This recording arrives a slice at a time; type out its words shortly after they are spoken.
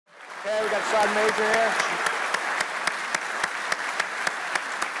Okay, we got Sergeant Major here.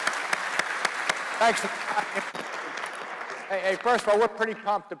 Thanks for hey, first of all, we're pretty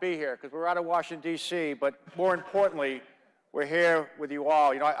pumped to be here because we're out of Washington, D.C., but more importantly, we're here with you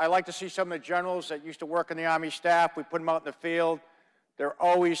all. You know, I like to see some of the generals that used to work in the Army staff. We put them out in the field. They're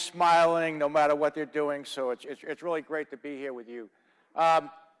always smiling no matter what they're doing, so it's really great to be here with you.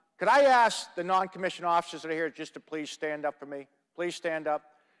 Could I ask the non-commissioned officers that are here just to please stand up for me? Please stand up.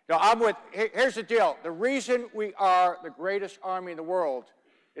 You know, here's the deal. The reason we are the greatest Army in the world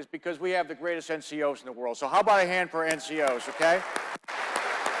is because we have the greatest NCOs in the world. So how about a hand for NCOs, okay?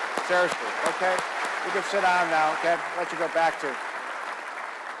 Seriously, okay? You can sit down now, okay? Let you go back to.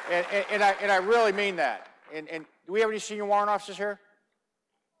 And I really mean that. And do we have any senior warrant officers here?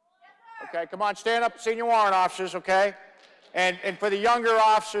 Okay, come on, stand up, senior warrant officers, okay? And for the younger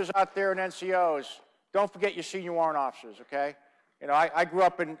officers out there in NCOs, don't forget your senior warrant officers, okay? You know, I grew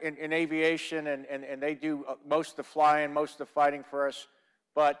up in aviation, and they do most of the flying, most of the fighting for us.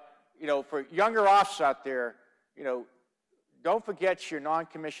 But, you know, for younger officers out there, you know, don't forget your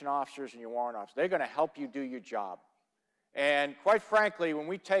non-commissioned officers and your warrant officers. They're going to help you do your job. And quite frankly, when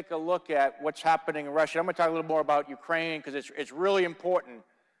we take a look at what's happening in Russia, I'm going to talk a little more about Ukraine because it's really important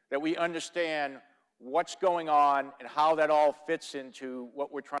that we understand what's going on and how that all fits into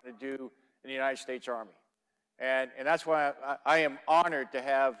what we're trying to do in the United States Army. And that's why I am honored to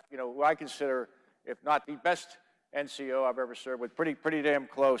have, you know, what I consider, if not the best NCO I've ever served with, pretty damn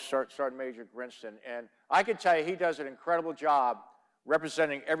close, Sergeant Major Grinston. And I can tell you he does an incredible job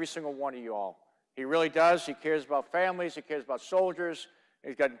representing every single one of you all. He really does. He cares about families. He cares about soldiers.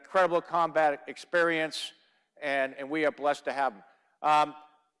 He's got incredible combat experience, and we are blessed to have him.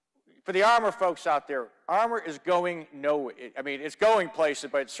 For the armor folks out there, armor is going nowhere. I mean, it's going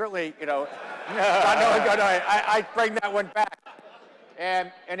places, but it's certainly, you know, I bring that one back.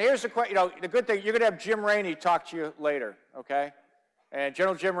 And here's the question, you know, the good thing, you're going to have Jim Rainey talk to you later, okay? And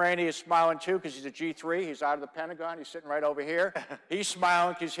General Jim Rainey is smiling too because he's a G3. He's out of the Pentagon. He's sitting right over here. He's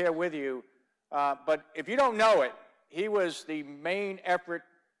smiling because he's here with you. But if you don't know it, he was the main effort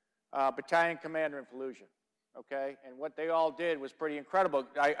battalion commander in Fallujah, okay? And what they all did was pretty incredible.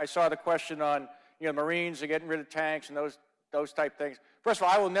 I saw the question on, you know, Marines are getting rid of tanks and those type things. First of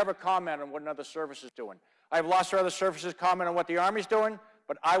all, I will never comment on what another service is doing. I've lost our other services comment on what the Army's doing,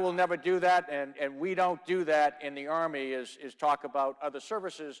 but I will never do that, and we don't do that in the Army is talk about other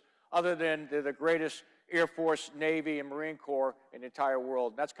services other than they're the greatest Air Force, Navy, and Marine Corps in the entire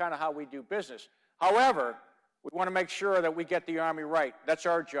world. That's kind of how we do business. However, we want to make sure that we get the Army right. That's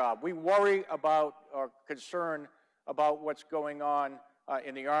our job. We worry about or concern about what's going on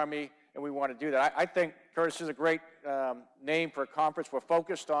in the Army, and we want to do that. I think, Curtis, is a great name for a conference. We're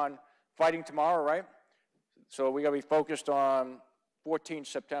focused on fighting tomorrow, right? So we got to be focused on 14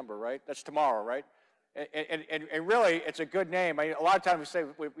 September, right? That's tomorrow, right? And really, it's a good name. I mean, a lot of times we say,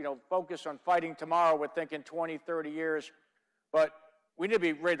 you know, focus on fighting tomorrow. We're thinking 20, 30 years. But we need to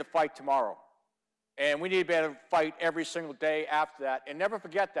be ready to fight tomorrow. And we need to be able to fight every single day after that. And never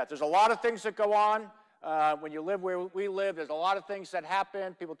forget that. There's a lot of things that go on. When you live where we live, there's a lot of things that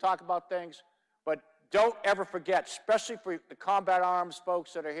happen. People talk about things. But don't ever forget, especially for the combat arms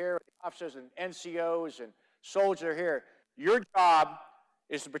folks that are here, officers and NCOs and soldiers are here, your job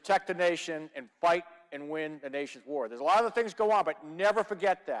is to protect the nation and fight and win the nation's war. There's a lot of other things go on, but never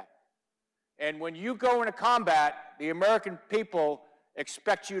forget that. And when you go into combat, the American people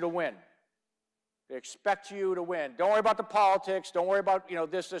expect you to win. They expect you to win. Don't worry about the politics. Don't worry about, you know,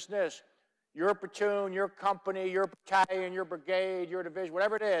 this. Your platoon, your company, your battalion, your brigade, your division,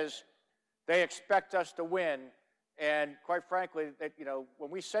 whatever it is, they expect us to win. And quite frankly, that, you know,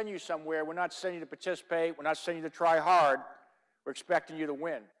 when we send you somewhere, we're not sending you to participate. We're not sending you to try hard. We're expecting you to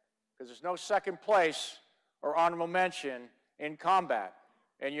win. Because there's no second place or honorable mention in combat.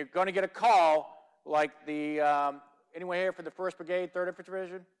 And you're going to get a call like the, anyone here for the 1st Brigade, 3rd Infantry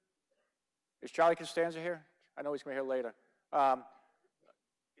Division? Is Charlie Costanza here? I know he's going to be here later.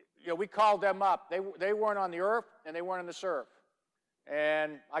 You know, we called them up. They weren't on the earth and they weren't on the surf.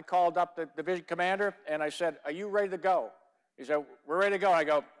 And I called up the division commander, and I said, are you ready to go? He said, we're ready to go. And I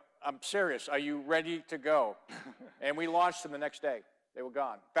go, I'm serious. Are you ready to go? And we launched them the next day. They were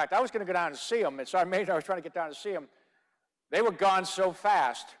gone. In fact, I was going to go down and see them, and so I was trying to get down to see them. They were gone so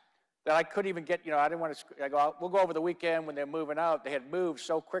fast that I couldn't even get, you know, I didn't want to, I go, we'll go over the weekend when they're moving out. They had moved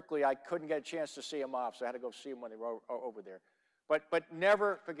so quickly, I couldn't get a chance to see them off, so I had to go see them when they were over there. But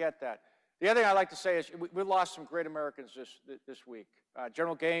never forget that. The other thing I'd like to say is we lost some great Americans this week.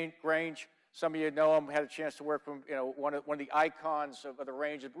 General Grange, some of you know him, had a chance to work from, you know, one of the icons of the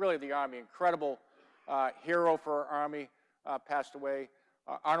range, really the Army, incredible hero for our Army, passed away.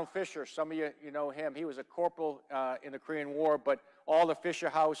 Arnold Fisher, some of you know him. He was a corporal in the Korean War, but all the Fisher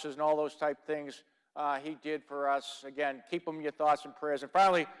houses and all those type things he did for us. Again, keep him in your thoughts and prayers. And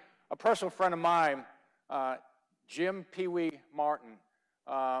finally, a personal friend of mine, Jim Pee Wee Martin,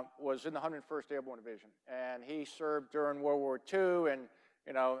 was in the 101st Airborne Division, and he served during World War II. And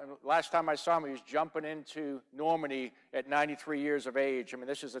you know, and last time I saw him, he was jumping into Normandy at 93 years of age. I mean,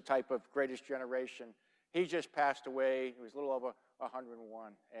 this is the type of greatest generation. He just passed away. He was a little over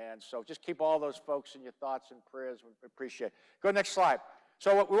 101. And so just keep all those folks in your thoughts and prayers. We appreciate it. Go to the next slide.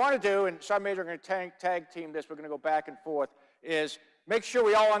 So what we want to do, and Sergeant Major, we're going to tag team this. We're going to go back and forth, is make sure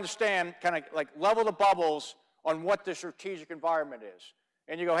we all understand, kind of like level the bubbles on what the strategic environment is.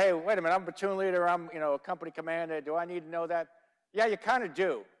 And you go, hey, wait a minute, I'm a platoon leader. I'm, you know, a company commander. Do I need to know that? Yeah, you kind of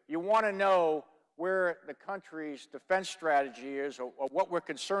do. You want to know where the country's defense strategy is, or what we're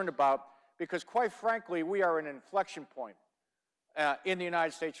concerned about, because quite frankly, we are an inflection point in the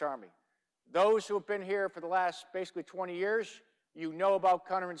United States Army. Those who have been here for the last basically 20 years, you know about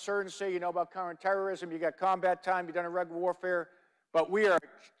counterinsurgency, you know about counterterrorism, you got combat time, you've done irregular warfare, but we are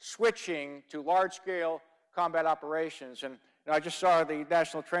switching to large-scale combat operations. And you know, I just saw the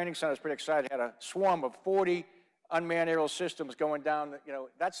National Training Center. I was pretty excited. Had a swarm of 40 unmanned aerial systems going down. You know,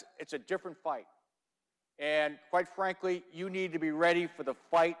 it's a different fight. And quite frankly, you need to be ready for the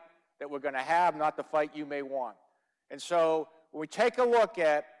fight that we're going to have, not the fight you may want. And so when we take a look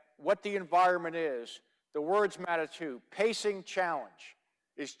at what the environment is, the words matter too. Pacing challenge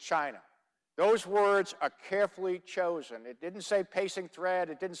is China. Those words are carefully chosen. It didn't say pacing threat.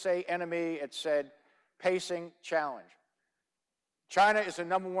 It didn't say enemy. It said pacing challenge. China is the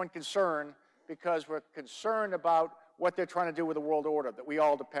 #1 concern because we're concerned about what they're trying to do with the world order that we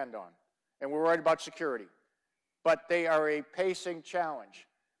all depend on. And we're worried about security. But they are a pacing challenge.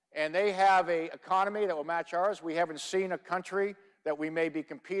 And they have an economy that will match ours. We haven't seen a country that we may be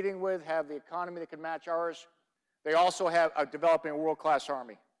competing with have the economy that can match ours. They also are developing a world-class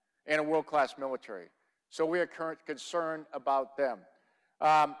army and a world-class military. So we are concerned about them.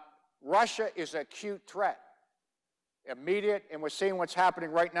 Russia is an acute threat, immediate, and we're seeing what's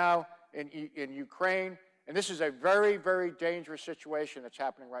happening right now in Ukraine. And this is a very, very dangerous situation that's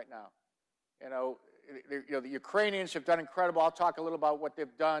happening right now. You know, the Ukrainians have done incredible. I'll talk a little about what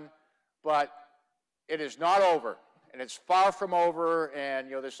they've done, but it is not over, and it's far from over. And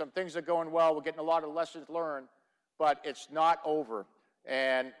you know, there's some things that are going well. We're getting a lot of lessons learned, but it's not over.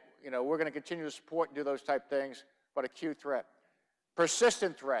 And you know, we're going to continue to support and do those type things. But acute threat,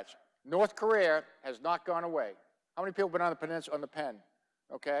 persistent threats. North Korea has not gone away. How many people have been on the peninsula, on the Pen?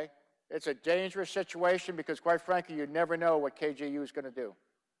 Okay, it's a dangerous situation because, quite frankly, you never know what KJU is going to do.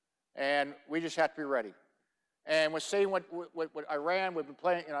 And we just have to be ready. And we're seeing what Iran, we've been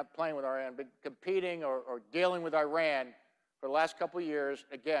playing, not playing with Iran, but competing or dealing with Iran for the last couple of years.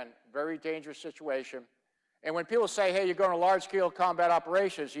 Again, very dangerous situation. And when people say, hey, you're going to large-scale combat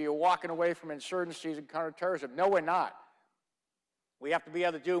operations, you're walking away from insurgencies and counterterrorism. No, we're not. We have to be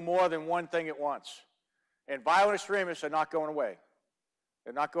able to do more than one thing at once. And violent extremists are not going away.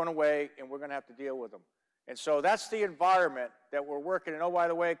 They're not going away, and we're going to have to deal with them. And so that's the environment that we're working in. Oh, by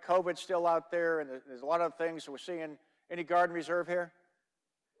the way, COVID's still out there, and there's a lot of things. So we're seeing any Guard and Reserve here?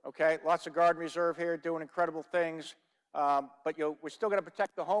 Okay, lots of Guard and Reserve here doing incredible things. But you know, we're still going to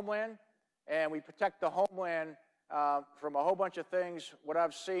protect the homeland, and we protect the homeland from a whole bunch of things. What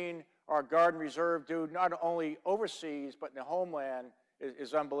I've seen our Guard and Reserve do, not only overseas, but in the homeland,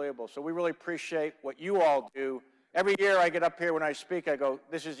 is unbelievable. So we really appreciate what you all do. Every year I get up here when I speak, I go,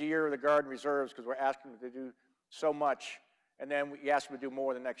 this is the year of the Guard and Reserves because we're asking them to do so much. And then we ask them to do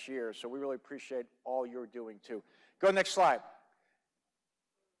more the next year. So we really appreciate all you're doing too. Go to the next slide.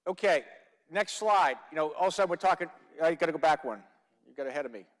 Okay, next slide. You know, all of a sudden we're talking, you got to go back one. You got ahead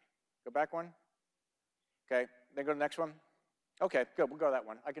of me. Go back one. Okay, then go to the next one. Okay, good, we'll go to that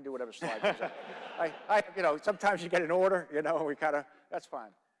one. I can do whatever slide. You know, sometimes you get an order, you know, we kind of, that's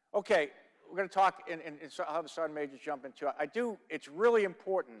fine. Okay. We're going to talk, and I'll have the Sergeant Major jump into it. It's really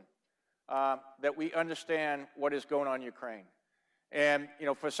important that we understand what is going on in Ukraine. And, you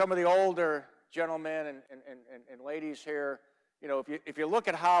know, for some of the older gentlemen and ladies here, you know, if you look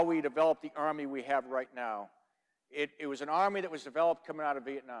at how we developed the Army we have right now, it was an Army that was developed coming out of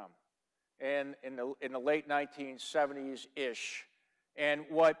Vietnam and in the late 1970s-ish. And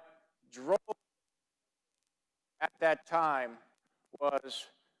what drove at that time was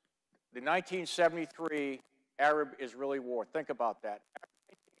the 1973 Arab-Israeli War. Think about that.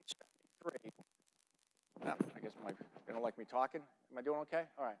 1973. No, I guess they don't like me talking. Am I doing okay?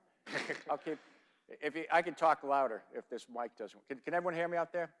 All right. I'll keep. I can talk louder if this mic doesn't. Can everyone hear me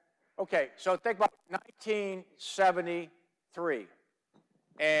out there? Okay. So think about 1973.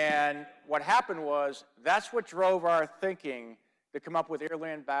 And what happened was, that's what drove our thinking to come up with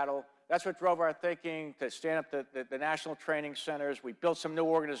air-land battle. That's what drove our thinking to stand up the national training centers. We built some new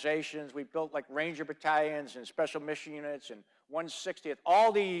organizations. We built like Ranger battalions and special mission units and 160th.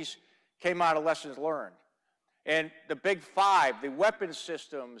 All these came out of lessons learned. And the big five, the weapon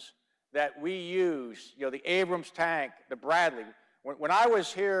systems that we use, you know, the Abrams tank, the Bradley. When I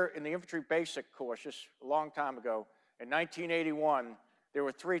was here in the infantry basic course just a long time ago, in 1981, there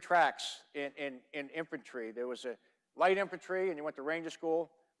were 3 tracks in infantry. There was a light infantry, and you went to Ranger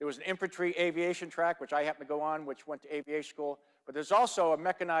school. There was an infantry aviation track, which I happened to go on, which went to aviation school. But there's also a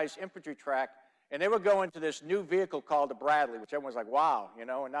mechanized infantry track, and they were going to this new vehicle called the Bradley, which everyone's like, wow, you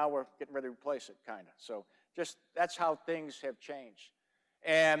know, and now we're getting ready to replace it, kind of. So just that's how things have changed.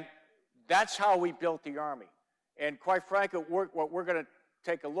 And that's how we built the Army. And quite frankly, what we're going to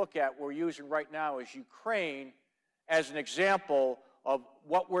take a look at, we're using right now, is Ukraine as an example of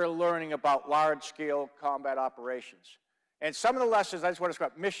what we're learning about large-scale combat operations. And some of the lessons I just want to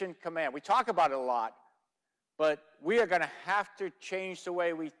describe: mission command. We talk about it a lot, but we are going to have to change the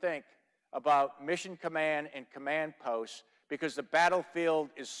way we think about mission command and command posts, because the battlefield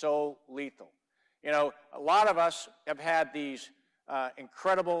is so lethal. You know, a lot of us have had these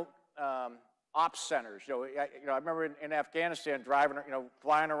incredible ops centers. I remember in Afghanistan driving,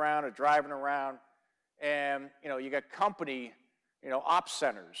 flying around or driving around, and you got company, ops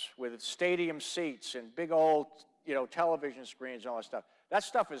centers with stadium seats and big old, television screens and all that stuff. That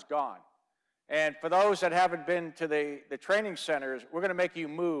stuff is gone. And for those that haven't been to the training centers, we're going to make you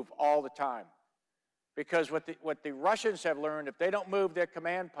move all the time. Because what the Russians have learned, if they don't move their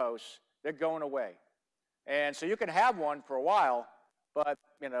command posts, they're going away. And so you can have one for a while, but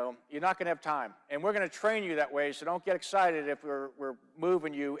you're not going to have time. And we're going to train you that way, so don't get excited if we're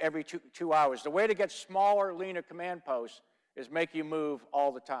moving you every two hours. The way to get smaller, leaner command posts is make you move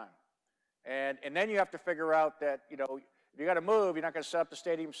all the time. And then you have to figure out that, if you got to move, you're not going to set up the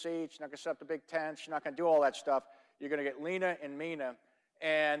stadium seats, you're not going to set up the big tents, you're not going to do all that stuff. You're going to get leaner and meaner.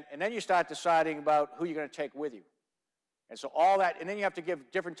 And then you start deciding about who you're going to take with you. And so all that, and then you have to give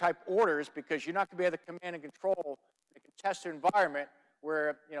different type orders, because you're not going to be able to command and control a contested environment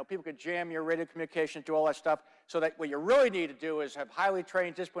where people can jam your radio communications, do all that stuff. So that what you really need to do is have highly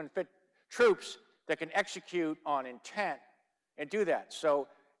trained, disciplined, fit troops that can execute on intent and do that. So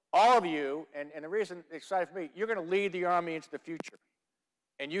all of you, and the reason it's exciting for me, you're going to lead the Army into the future.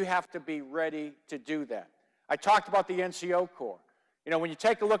 And you have to be ready to do that. I talked about the NCO Corps. When you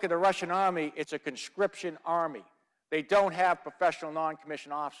take a look at the Russian Army, it's a conscription army. They don't have professional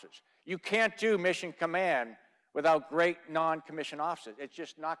non-commissioned officers. You can't do mission command without great non-commissioned officers. It's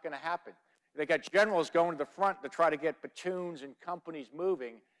just not going to happen. They got generals going to the front to try to get platoons and companies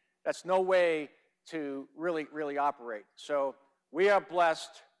moving. That's no way to really operate. So we are blessed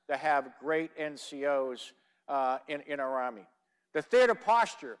to have great NCOs in our Army. The theater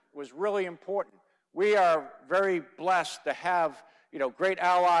posture was really important. We are very blessed to have great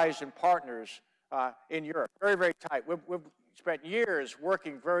allies and partners in Europe, very tight. We've spent years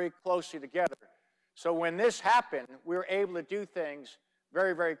working very closely together. So when this happened, we were able to do things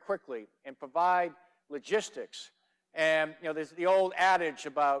very quickly and provide logistics. And there's the old adage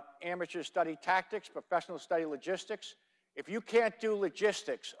about amateurs study tactics, professionals study logistics. If you can't do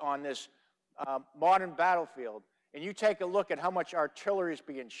logistics on this modern battlefield, and you take a look at how much artillery is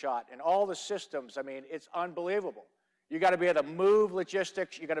being shot and all the systems, I mean, it's unbelievable. You got to be able to move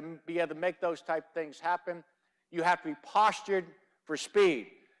logistics. You got to be able to make those type things happen. You have to be postured for speed.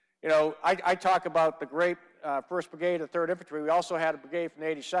 I talk about the great 1st Brigade of 3rd Infantry. We also had a brigade from the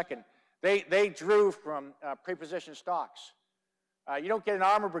 82nd. They drew from pre-positioned stocks. You don't get an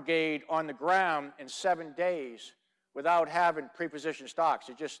armor brigade on the ground in 7 days without having pre-positioned stocks.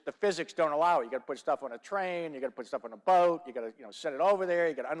 The physics don't allow it. You got to put stuff on a train. You got to put stuff on a boat. You got to set it over there.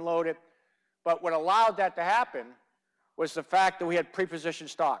 You got to unload it. But what allowed that to happen was the fact that we had pre-positioned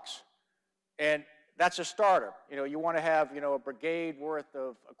stocks. And that's a starter. You want to have, a brigade worth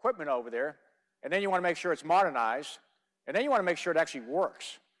of equipment over there, and then you want to make sure it's modernized, and then you want to make sure it actually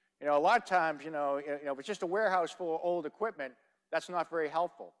works. A lot of times, if it's just a warehouse full of old equipment, that's not very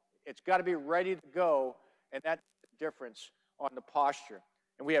helpful. It's got to be ready to go, and that's the difference on the posture.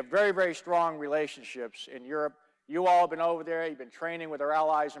 And we have very strong relationships in Europe. You all have been over there. You've been training with our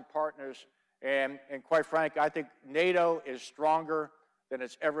allies and partners. And quite frankly, I think NATO is stronger than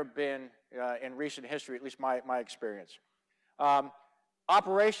it's ever been in recent history, at least my experience.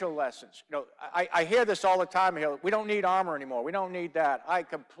 Operational lessons. I hear this all the time. We don't need armor anymore. We don't need that. I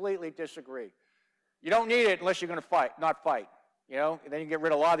completely disagree. You don't need it unless you're going to not fight. And then you get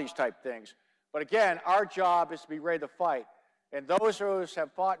rid of a lot of these type things. But again, our job is to be ready to fight. And those of us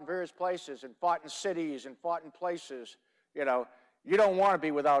have fought in various places and fought in cities and fought in places, you know, you don't want to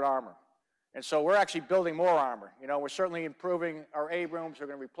be without armor. And so we're actually building more armor. You know, we're certainly improving our Abrams. We're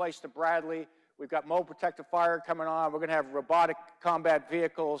going to replace the Bradley. We've got mobile protective fire coming on. We're going to have robotic combat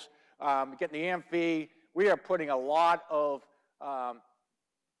vehicles, getting the Amphi. We are putting a lot of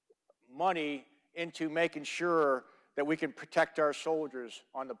money into making sure that we can protect our soldiers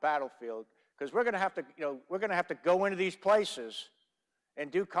on the battlefield, because we're going to have to, you know, we're going to have to go into these places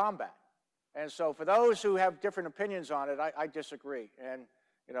and do combat. And so for those who have different opinions on it, I disagree. And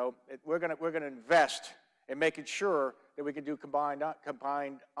you know, we're going to invest in making sure that we can do combined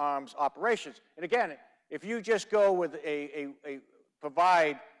arms operations. And again, if you just go with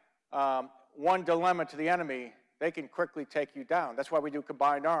provide one dilemma to the enemy, they can quickly take you down. That's why we do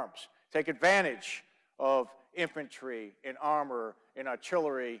combined arms. Take advantage of infantry and armor and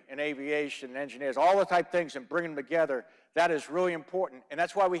artillery and aviation and engineers, all the type of things, and bring them together. That is really important. And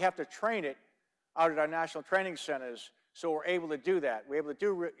that's why we have to train it out at our national training centers, so we're able to do that. We're able to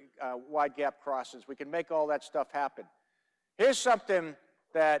do wide gap crosses. We can make all that stuff happen. Here's something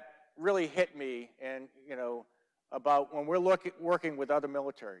that really hit me, and you know, about when we're working with other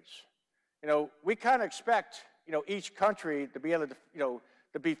militaries. You know, we kind of expect, you know, each country to be able to, you know,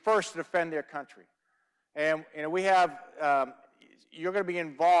 to be first to defend their country. And you know, we have, you're going to be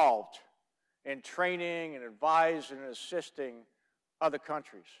involved in training and advising and assisting other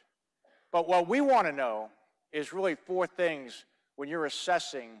countries. But what we want to know is really 4 things when you're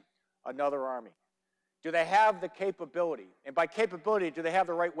assessing another army. Do they have the capability? And by capability, do they have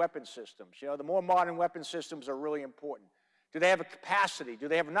the right weapon systems? You know, the more modern weapon systems are really important. Do they have a capacity? Do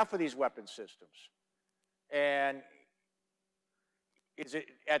they have enough of these weapon systems? And is it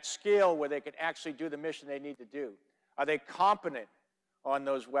at scale where they can actually do the mission they need to do? Are they competent on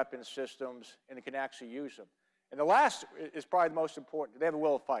those weapon systems and can actually use them? And the last is probably the most important. Do they have the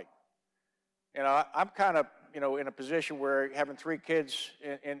will to fight? You know, I'm kind of, you know, in a position where having 3 kids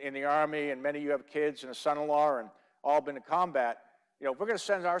in the Army, and many of you have kids and a son-in-law and all been to combat. You know, if we're going to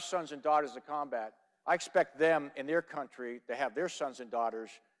send our sons and daughters to combat, I expect them in their country to have their sons and daughters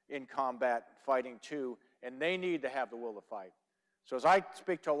in combat fighting too, and they need to have the will to fight. So as I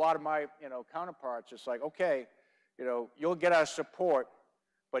speak to a lot of my, you know, counterparts, it's like, okay, you know, you'll get our support,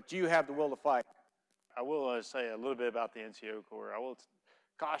 but do you have the will to fight? I will say a little bit about the NCO Corps. I will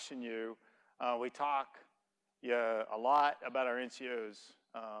caution you. We talk a lot about our NCOs,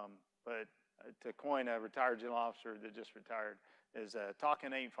 but to coin a retired general officer that just retired, is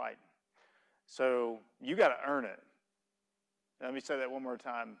talking ain't fighting. So you got to earn it. Let me say that one more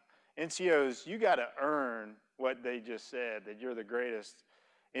time. NCOs, you got to earn what they just said, that you're the greatest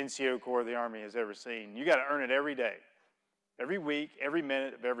NCO Corps the Army has ever seen. You got to earn it every day, every week, every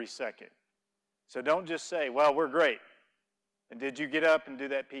minute of every second. So don't just say, well, we're great. And did you get up and do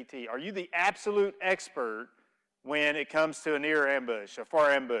that PT? Are you the absolute expert when it comes to a near ambush, a far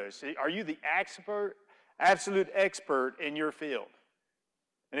ambush? Are you the absolute expert in your field?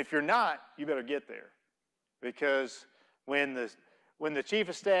 And if you're not, you better get there. Because when the Chief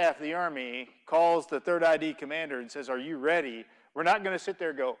of Staff of the Army calls the 3rd ID commander and says, are you ready? We're not going to sit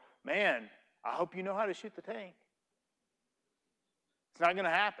there and go, man, I hope you know how to shoot the tank. It's not going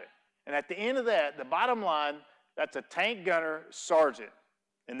to happen. And at the end of that, the bottom line, that's a tank gunner sergeant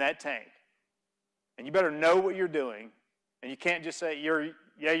in that tank. And you better know what you're doing. And you can't just say,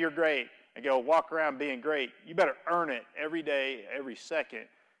 yeah, you're great, and go walk around being great. You better earn it every day, every second.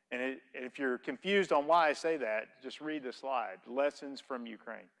 And if you're confused on why I say that, just read the slide, Lessons from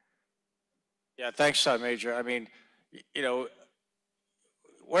Ukraine. Yeah, thanks, Sergeant Major. I mean, you know,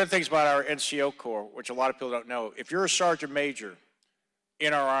 one of the things about our NCO Corps, which a lot of people don't know, if you're a Sergeant Major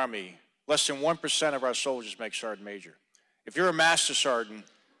in our Army, less than 1% of our soldiers make Sergeant Major. If you're a Master Sergeant,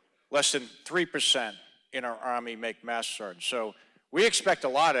 less than 3% in our Army make Master Sergeant. So we expect a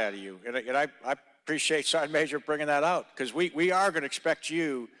lot out of you, and I appreciate Sergeant Major bringing that out, because we are going to expect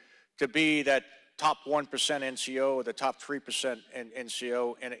you to be that top 1% NCO or the top 3%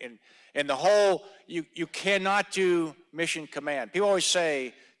 NCO, and the whole, you cannot do mission command. People always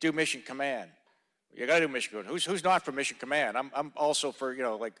say, do mission command. You got to do mission command. Who's not for mission command? I'm also for, you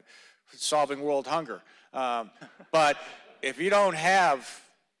know, like solving world hunger. But if you don't have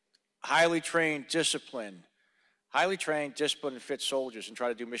highly trained, disciplined, and fit soldiers and try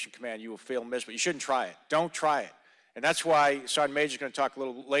to do mission command, you will fail miserably. You shouldn't try it. Don't try it. And that's why Sergeant Major is going to talk a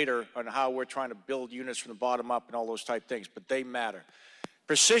little later on how we're trying to build units from the bottom up and all those type things, but they matter.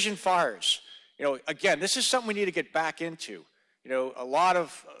 Precision fires. You know, again, this is something we need to get back into. You know, a lot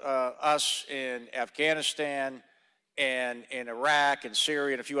of us in Afghanistan and in Iraq and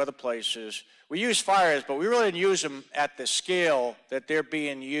Syria and a few other places, we use fires, but we really didn't use them at the scale that they're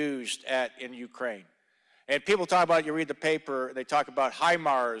being used at in Ukraine. And people talk about, you read the paper, they talk about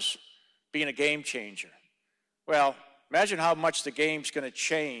HIMARS being a game changer. Well, imagine how much the game's going to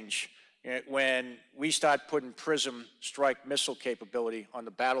change when we start putting PRISM strike missile capability on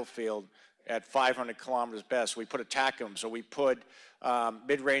the battlefield at 500 kilometers best. We put ATACMS, or we put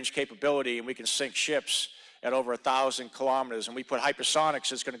mid-range capability, and we can sink ships at over 1,000 kilometers. And we put hypersonics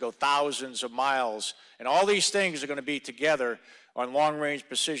that's going to go thousands of miles. And all these things are going to be together on long-range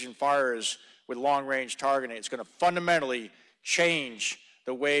precision fires with long-range targeting. It's going to fundamentally change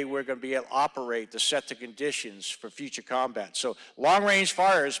the way we're going to be able to operate to set the conditions for future combat. So long-range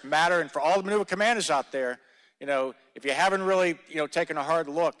fires matter, and for all the maneuver commanders out there, if you haven't really, taken a hard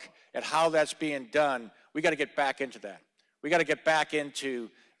look at how that's being done, we got to get back into that. We got to get bass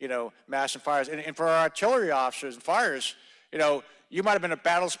into, massive fires. And for our artillery officers and fires, you might have been a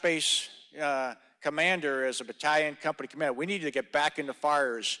battle space commander as a battalion company commander. We need to get back into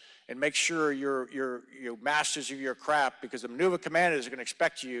fires and make sure you're masters of your craft, because the maneuver commanders are going to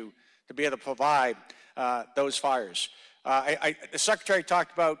expect you to be able to provide those fires. The Secretary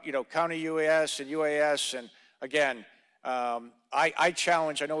talked about, counter UAS and UAS, and again, I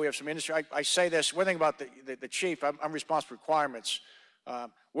challenge, I know we have some industry, I say this, one thing about the chief, I'm responsible for requirements.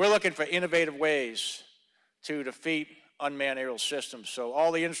 We're looking for innovative ways to defeat unmanned aerial systems. So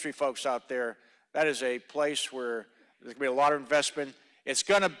all the industry folks out there, that is a place where there's going to be a lot of investment. It's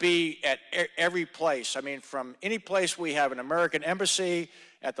going to be at every place. I mean, from any place we have an American embassy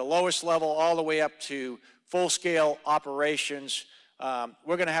at the lowest level all the way up to full-scale operations.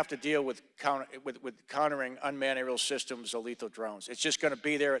 We're going to have to deal with countering unmanned aerial systems or lethal drones. It's just going to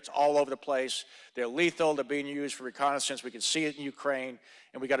be there. It's all over the place. They're lethal. They're being used for reconnaissance. We can see it in Ukraine,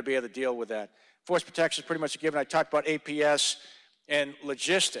 and we got to be able to deal with that. Force protection is pretty much a given. I talked about APS and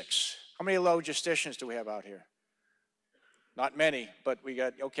logistics. How many logisticians do we have out here? Not many, but we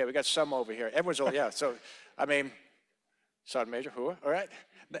got some over here. Everyone's over, yeah. So, I mean, Sergeant Major, who? All right.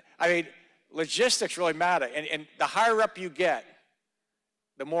 I mean, logistics really matter, and the higher up you get,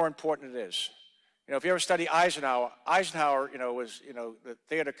 the more important it is. If you ever study Eisenhower, was, the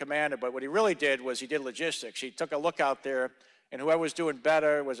theater commander, but what he really did was he did logistics. He took a look out there, and whoever was doing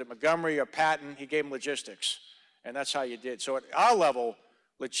better, was it Montgomery or Patton, he gave him logistics, and that's how you did. So at our level,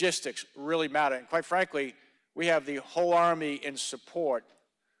 logistics really matter, and quite frankly, we have the whole Army in support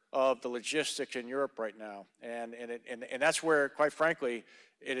of the logistics in Europe right now, and that's where, quite frankly,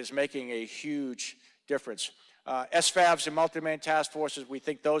 it is making a huge difference. SFABs and multi-domain task forces, we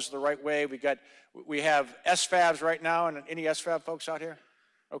think those are the right way. We have SFABs right now, and any SFAB folks out here?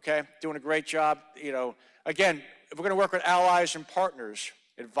 Okay, doing a great job. Again, if we're going to work with allies and partners,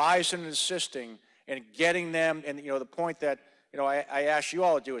 advising and assisting, and getting them, and the point that I ask you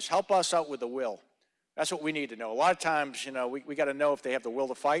all to do is help us out with the will. That's what we need to know. A lot of times, we got to know if they have the will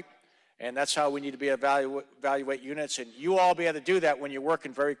to fight, and that's how we need to be evaluate units. And you all be able to do that when you're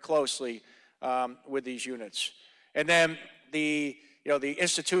working very closely with these units. And then the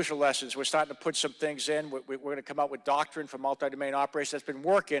institutional lessons, we're starting to put some things in. We're going to come out with doctrine for multi-domain operations. That's been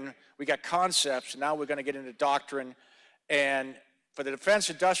working. We got concepts. Now we're going to get into doctrine. And for the defense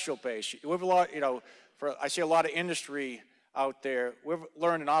industrial base, we have a lot. I see a lot of industry out there. We've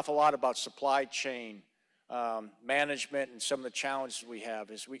learned an awful lot about supply chain management and some of the challenges we have.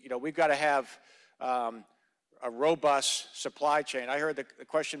 We've got to have a robust supply chain. I heard the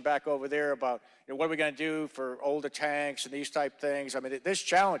question back over there about what are we going to do for older tanks and these type things. I mean, there's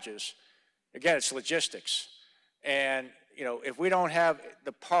challenges. Again, it's logistics. And if we don't have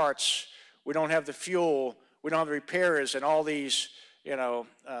the parts, we don't have the fuel, we don't have the repairs, and all these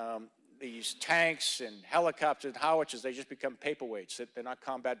these tanks and helicopters and howitzers, they just become paperweights. They're not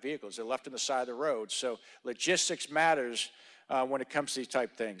combat vehicles. They're left on the side of the road. So logistics matters when it comes to these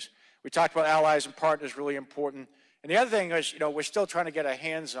type things. We talked about allies and partners, really important. And the other thing is, we're still trying to get our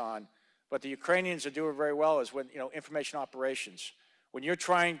hands on, but the Ukrainians are doing very well, is when, information operations. When you're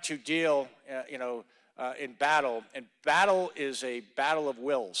trying to deal, in battle, and battle is a battle of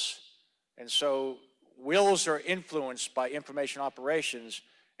wills. And so wills are influenced by information operations,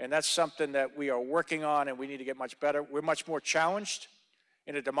 and that's something that we are working on, and we need to get much better. We're much more challenged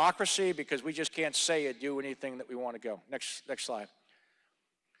in a democracy because we just can't say or do anything that we want to go. Next slide.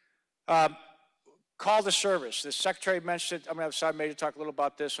 Call to service. The Secretary mentioned it. I'm going to have Sergeant Major talk a little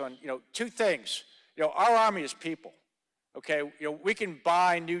about this on, two things. Our Army is people. Okay, we can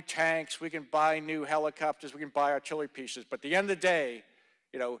buy new tanks, we can buy new helicopters, we can buy artillery pieces, but at the end of the day,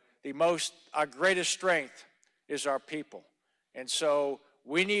 our greatest strength is our people. And so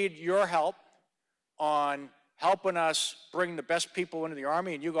we need your help on helping us bring the best people into the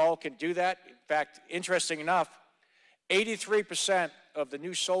Army, and you all can do that. In fact, interesting enough, 83% of the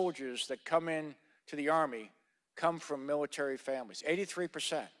new soldiers that come in to the Army come from military families,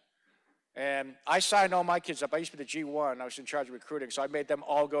 83%. And I signed all my kids up. I used to be the G1. I was in charge of recruiting, so I made them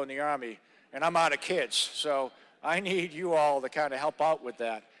all go in the Army, and I'm out of kids. So I need you all to kind of help out with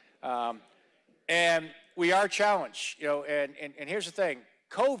that. And we are challenged, you know, and here's the thing.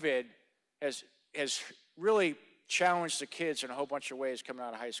 COVID has really challenged the kids in a whole bunch of ways coming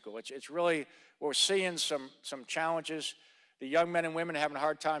out of high school. It's really, we're seeing some challenges. The young men and women are having a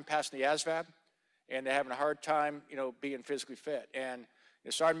hard time passing the ASVAB, and they're having a hard time, you know, being physically fit. And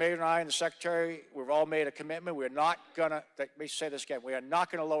the Sergeant Major and I and the Secretary, we've all made a commitment. We're not gonna, let me say this again, we are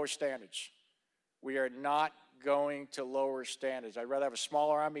not gonna lower standards. We are not going to lower standards. I'd rather have a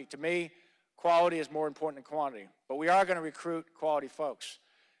smaller Army. To me, quality is more important than quantity. But we are gonna recruit quality folks.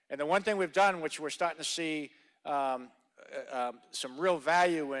 And the one thing we've done, which we're starting to see some real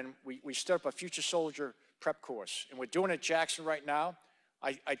value in, we stood up a future soldier prep course. And we're doing it at Jackson right now.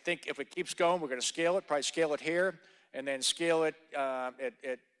 I think if it keeps going, we're gonna scale it, probably scale it here, and then scale it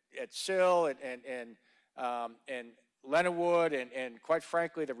at Sill and Leonardwood, and quite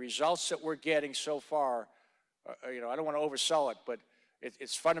frankly, the results that we're getting so far, you know, I don't want to oversell it, but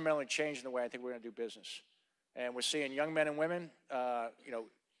it's fundamentally changing the way I think we're going to do business. And we're seeing young men and women, you know,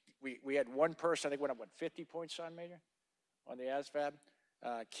 we had one person, I think went up, what, 50 points on Major, on the ASVAB.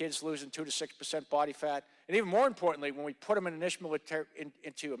 Kids losing 2 to 6% body fat. And even more importantly, when we put them in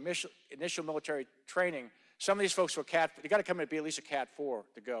into initial military training, some of these folks were they got to come in to be at least a Cat 4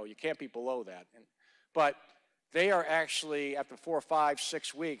 to go. You can't be below that. But they are actually, after 4, 5,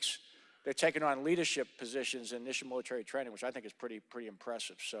 6 weeks, they're taking on leadership positions in initial military training, which I think is pretty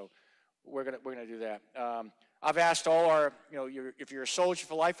impressive. So we're gonna do that. I've asked all our, you know, if you're a soldier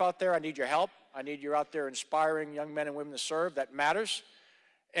for life out there, I need your help. I need you out there inspiring young men and women to serve. That matters.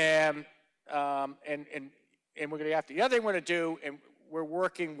 And we're gonna have to. The other thing we're gonna do, and we're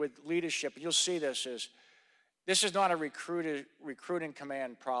working with leadership, and you'll see this is not a recruiting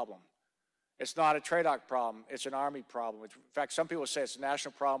command problem. It's not a TRADOC problem. It's an Army problem. In fact, some people say it's a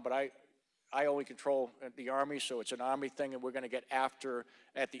national problem, but I only control the Army, so it's an Army thing, and we're going to get after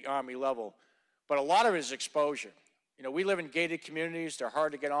at the Army level. But a lot of it is exposure. You know, we live in gated communities. They're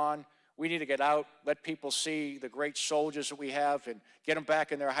hard to get on. We need to get out, let people see the great soldiers that we have, and get them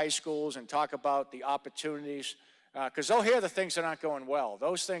back in their high schools and talk about the opportunities, because they'll hear the things that aren't going well.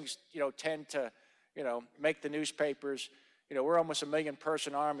 Those things, you know, tend to, you know, make the newspapers. You know, we're almost a 1 million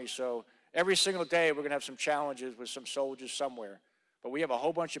person Army, so every single day we're going to have some challenges with some soldiers somewhere. But we have a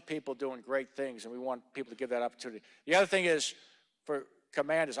whole bunch of people doing great things, and we want people to give that opportunity. The other thing is, for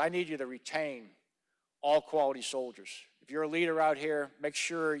commanders, I need you to retain all quality soldiers. If you're a leader out here, make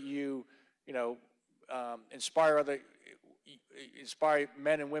sure you know, inspire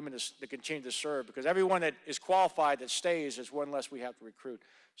men and women to continue to serve, because everyone that is qualified that stays is one less we have to recruit.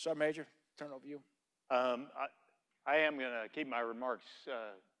 So, Major, turn it over to you. I am going to keep my remarks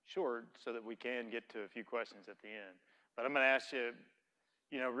short so that we can get to a few questions at the end. But I'm going to ask you,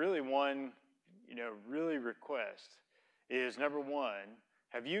 you know, really one, you know, really request is, number one,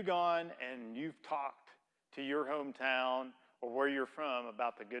 have you gone and you've talked to your hometown or where you're from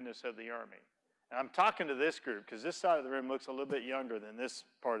about the goodness of the Army? And I'm talking to this group because this side of the room looks a little bit younger than this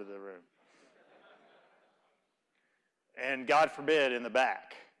part of the room. And God forbid in the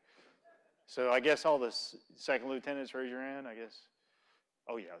back. So I guess all the second lieutenants raise your hand, I guess.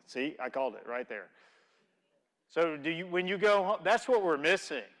 Oh yeah, see, I called it right there. So when you go home, that's what we're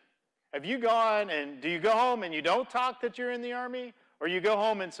missing. Have you gone, and do you go home and you don't talk that you're in the Army? Or you go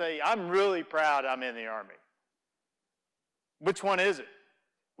home and say, I'm really proud I'm in the Army? Which one is it?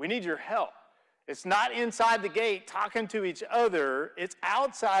 We need your help. It's not inside the gate talking to each other. It's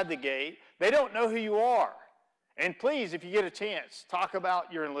outside the gate. They don't know who you are. And please, if you get a chance, talk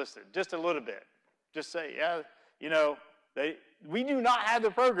about your enlisted just a little bit. Just say, yeah, you know, we do not have the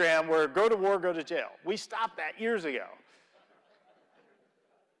program where go to war, go to jail. We stopped that years ago.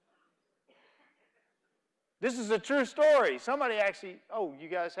 This is a true story. Somebody actually, oh, you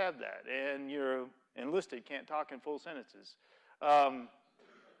guys have that, and you're enlisted, can't talk in full sentences.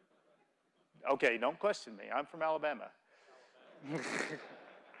 Okay, don't question me. I'm from Alabama.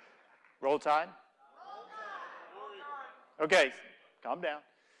 Roll Tide? Okay, calm down.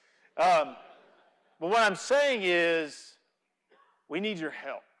 But what I'm saying is, we need your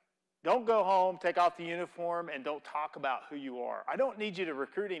help. Don't go home, take off the uniform, and don't talk about who you are. I don't need you to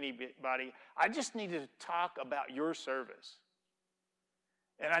recruit anybody. I just need to talk about your service.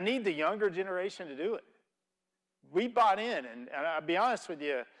 And I need the younger generation to do it. We bought in, and I'll be honest with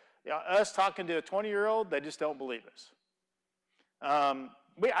you, You know, us talking to a 20-year-old, they just don't believe us.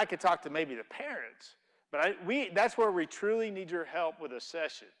 I could talk to maybe the parents, but that's where we truly need your help with the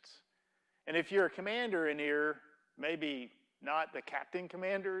sessions. And if you're a commander in here, maybe not the captain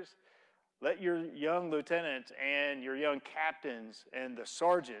commanders, let your young lieutenants and your young captains and the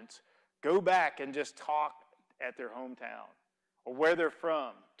sergeants go back and just talk at their hometown or where they're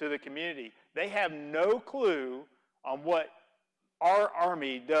from to the community. They have no clue on what our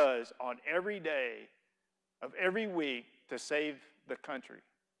Army does on every day of every week to save the country.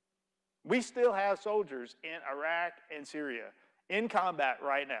 We still have soldiers in Iraq and Syria in combat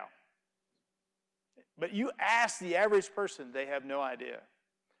right now. But you ask the average person, they have no idea.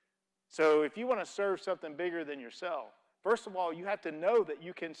 So if you want to serve something bigger than yourself, first of all, you have to know that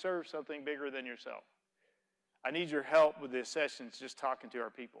you can serve something bigger than yourself. I need your help with the sessions, just talking to our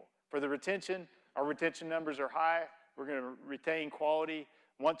people. For the retention, our retention numbers are high. We're going to retain quality.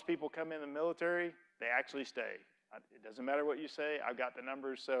 Once people come in the military, they actually stay. It doesn't matter what you say. I've got the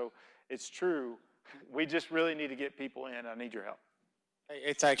numbers, so it's true. We just really need to get people in. I need your help.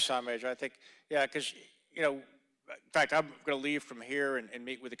 Hey, thanks, Sergeant Major. I think, yeah, because, you know, in fact, I'm going to leave from here and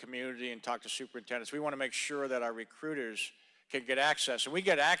meet with the community and talk to superintendents. We want to make sure that our recruiters can get access. And we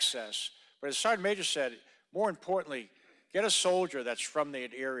get access, but as Sergeant Major said, more importantly, get a soldier that's from the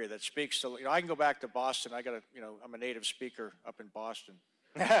area that speaks to, you know, I can go back to Boston. I'm a native speaker up in Boston.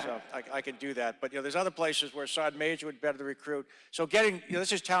 So I can do that. But, you know, there's other places where Sergeant Major would better to recruit. So getting, you know,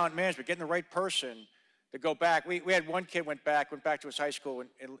 this is talent management, getting the right person to go back. We had one kid went back to his high school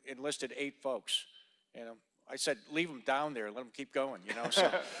and enlisted 8 folks. You know, I said, leave them down there, let them keep going, you know. So,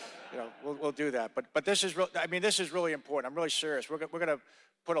 you know, we'll do that. But this is, this is really important. I'm really serious. We're going to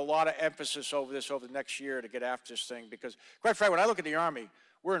put a lot of emphasis over this over the next year to get after this thing because, quite frankly, when I look at the Army,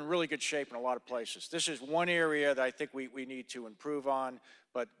 we're in really good shape in a lot of places. This is one area that I think we need to improve on,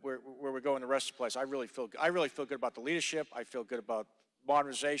 but where we're going the rest of the place, I really feel good about the leadership. I feel good about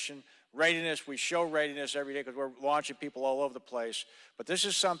modernization, readiness. We show readiness every day because we're launching people all over the place. But this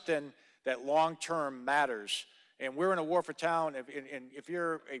is something that long-term matters. And we're in a war for talent. If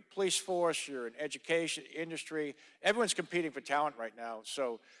you're a police force, you're in education, industry, everyone's competing for talent right now.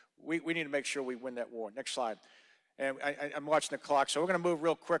 So we need to make sure we win that war. Next slide. And I'm watching the clock, so we're going to move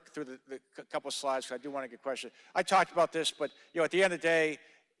real quick through the couple of slides because I do want to get questions. I talked about this, but you know, at the end of the day,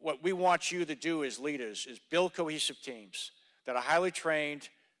 what we want you to do as leaders is build cohesive teams that are highly trained,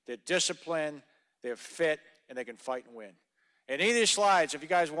 they're disciplined, they're fit, and they can fight and win. And any of these slides, if you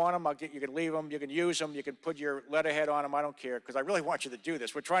guys want them, you can leave them, you can use them, you can put your letterhead on them, I don't care, because I really want you to do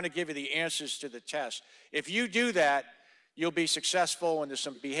this. We're trying to give you the answers to the test. If you do that, you'll be successful, and there's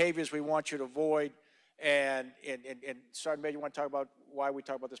some behaviors we want you to avoid. And Sergeant Major, you want to talk about why we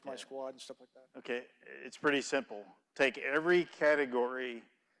talk about this, my squad and stuff like that? Okay, it's pretty simple. Take every category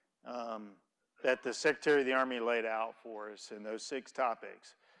that the Secretary of the Army laid out for us in those 6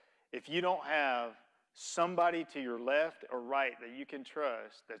 topics. If you don't have somebody to your left or right that you can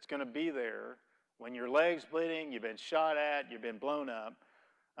trust that's going to be there when your leg's bleeding, you've been shot at, you've been blown up,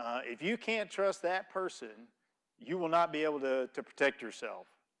 if you can't trust that person, you will not be able to protect yourself.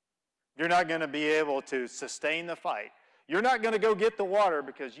 You're not going to be able to sustain the fight. You're not going to go get the water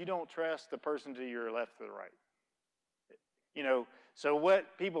because you don't trust the person to your left or the right. You know, so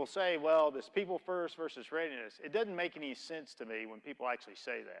what people say, well, this people first versus readiness, it doesn't make any sense to me when people actually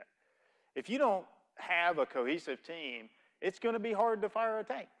say that. If you don't have a cohesive team, it's going to be hard to fire a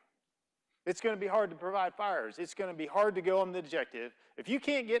tank. It's going to be hard to provide fires. It's going to be hard to go on the objective. If you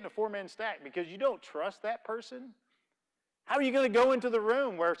can't get in a 4-man stack because you don't trust that person, how are you going to go into the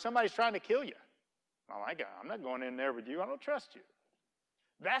room where somebody's trying to kill you? Oh my God, I'm not going in there with you. I don't trust you.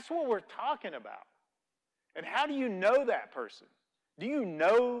 That's what we're talking about. And how do you know that person? Do you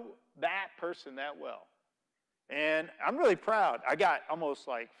know that person that well? And I'm really proud. I got almost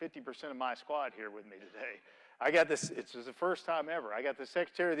like 50% of my squad here with me today. I got this, it's the first time ever. I got the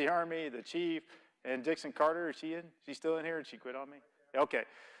Secretary of the Army, the Chief, and Dixon Carter. Is she in? She's still in here? Did she quit on me? Okay.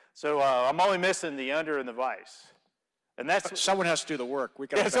 So I'm only missing the under and the vice. And that's someone has to do the work.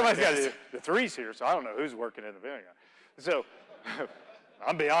 Somebody's got to do the 3's here, so I don't know who's working in the Pentagon. So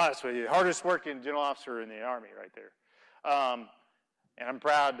I'll be honest with you, hardest working general officer in the Army right there. And I'm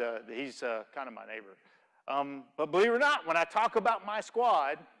proud that he's kind of my neighbor. But believe it or not, when I talk about my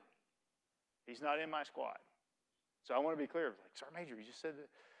squad, he's not in my squad. So I want to be clear. Like, Sergeant Major, you just said that.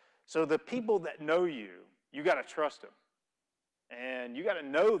 So the people that know you, you got to trust them. And you got to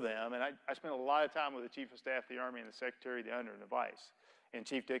know them, and I spent a lot of time with the Chief of Staff of the Army and the Secretary of the Under and the Vice, and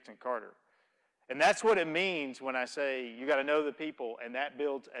Chief Dixon Carter. And that's what it means when I say you got to know the people, and that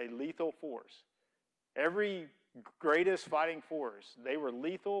builds a lethal force. Every greatest fighting force. They were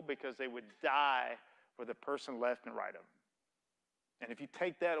lethal because they would die for the person left and right of them. And if you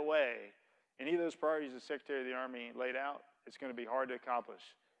take that away, any of those priorities the Secretary of the Army laid out, it's going to be hard to accomplish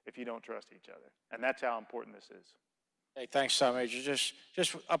if you don't trust each other. And that's how important this is. Hey, thanks, Tom Major. Just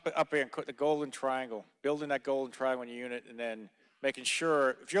up here, the golden triangle, building that golden triangle in your unit, and then making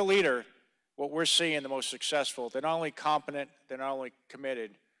sure, if you're a leader, what we're seeing the most successful, they're not only competent, they're not only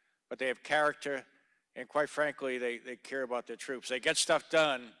committed, but they have character, and quite frankly, they care about their troops. They get stuff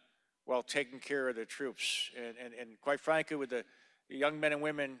done while taking care of their troops. And quite frankly, with the young men and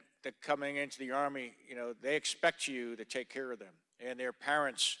women that coming into the Army, you know, they expect you to take care of them. And their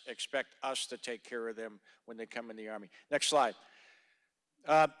parents expect us to take care of them when they come in the Army. Next slide.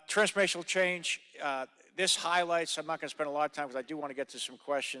 Transformational change. This highlights, I'm not going to spend a lot of time because I do want to get to some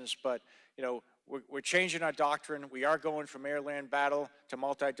questions, but, you know, we're changing our doctrine. We are going from air-land battle to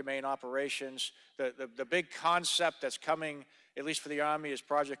multi-domain operations. The big concept that's coming, at least for the Army, is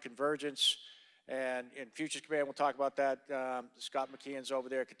Project Convergence. And in Futures Command, we'll talk about that. Scott McKeon's over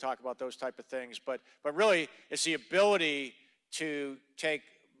there, could talk about those type of things. But really, it's the ability to take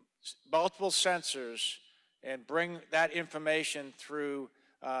multiple sensors and bring that information through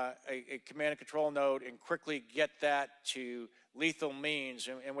a command and control node and quickly get that to lethal means.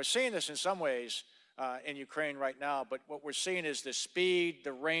 And we're seeing this in some ways in Ukraine right now, but what we're seeing is the speed,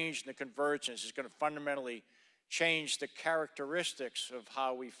 the range, and the convergence is going to fundamentally change the characteristics of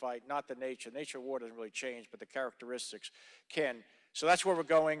how we fight, not the nature. Nature of war doesn't really change, but the characteristics can. So that's where we're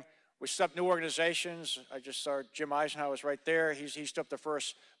going. We set up new organizations. I just saw Jim Eisenhower's right there. He's stood up the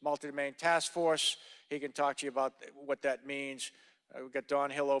first multi-domain task force. He can talk to you about what that means. We've got Don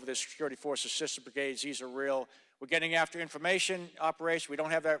Hill over there, Security Force Assistant Brigades. These are real. We're getting after information operations. We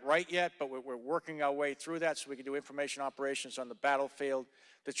don't have that right yet, but we're working our way through that so we can do information operations on the battlefield.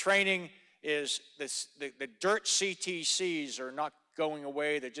 The training is the dirt CTCs are not going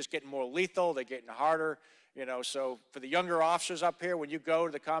away. They're just getting more lethal. They're getting harder. You know, so for the younger officers up here, when you go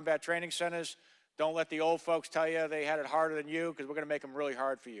to the combat training centers, don't let the old folks tell you they had it harder than you, because we're going to make them really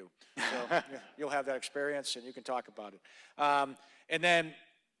hard for you. So you'll have that experience, and you can talk about it. And then,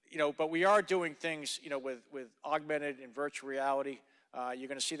 you know, but we are doing things, you know, with augmented and virtual reality. You're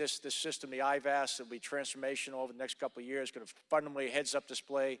going to see this system, the IVAS, will be transformational over the next couple of years. Going to fundamentally heads-up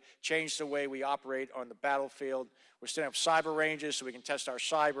display, change the way we operate on the battlefield. We're setting up cyber ranges so we can test our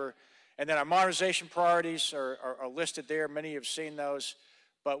cyber. And then our modernization priorities are listed there. Many have seen those.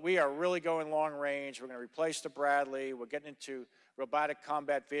 But we are really going long range. We're going to replace the Bradley. We're getting into robotic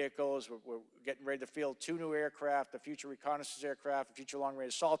combat vehicles. We're getting ready to field 2 new aircraft, the future reconnaissance aircraft, the future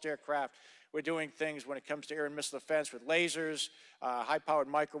long-range assault aircraft. We're doing things when it comes to air and missile defense with lasers, high-powered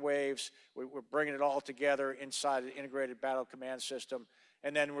microwaves. We're bringing it all together inside the integrated battle command system.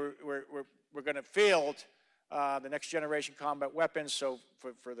 And then we're going to field the next generation combat weapons. So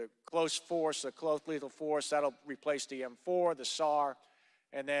for the close force, the close lethal force, that'll replace the M4, the SAR.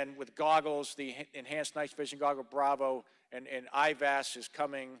 And then with goggles, the enhanced night vision goggle Bravo and IVAS is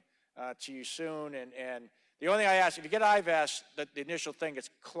coming to you soon. And the only thing I ask, if you get IVAS, the initial thing, it's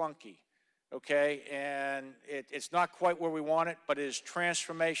clunky, okay? And it's not quite where we want it, but it is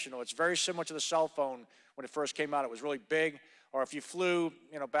transformational. It's very similar to the cell phone when it first came out. It was really big. Or if you flew,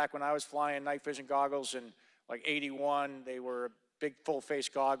 you know, back when I was flying night vision goggles in like 81, they were big full-face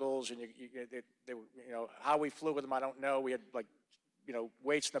goggles, and they were, you know, how we flew with them, I don't know. We had like, you know,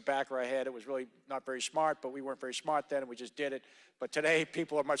 weights in the back of our head. It was really not very smart, but we weren't very smart then, and we just did it. But today,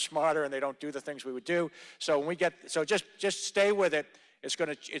 people are much smarter, and they don't do the things we would do. So when we get, so just stay with it. It's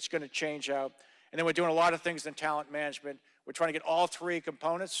gonna change out. And then we're doing a lot of things in talent management. We're trying to get all 3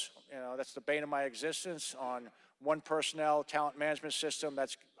 components. You know, that's the bane of my existence on one personnel talent management system.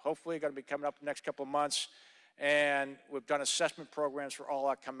 That's hopefully going to be coming up the next couple of months. And we've done assessment programs for all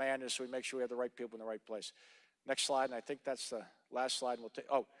our commanders, so we make sure we have the right people in the right place. Next slide, and I think that's the last slide. We'll take,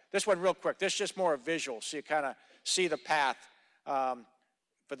 oh, this one real quick. This is just more a visual, so you kind of see the path.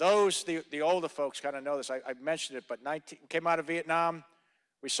 For those, the older folks kind of know this. I mentioned it, but came out of Vietnam.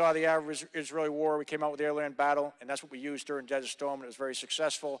 We saw the Arab-Israeli war. We came out with air-land battle, and that's what we used during Desert Storm, and it was very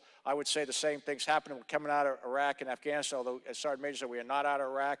successful. I would say the same thing's happening. We're coming out of Iraq and Afghanistan, although, as Sergeant Major said, we are not out of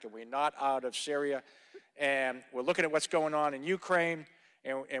Iraq, and we're not out of Syria. And we're looking at what's going on in Ukraine,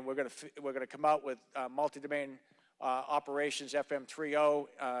 and we're going to come out with multi-domain operations FM30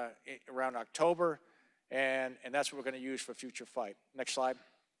 around October, and that's what we're going to use for future fight. Next slide.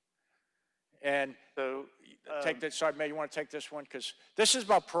 And so, take this. Sergeant Major, you want to take this one, because this is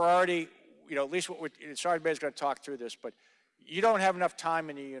about priority. You know, at least what Sergeant Major's going to talk through this, but you don't have enough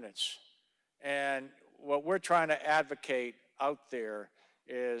time in the units, and what we're trying to advocate out there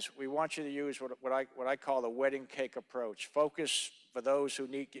is we want you to use what I call the wedding cake approach. Focus for those who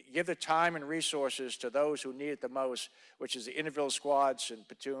need, give the time and resources to those who need it the most, which is the individual squads and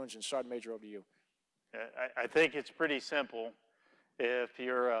platoons. And Sergeant Major, over to you. I think it's pretty simple. If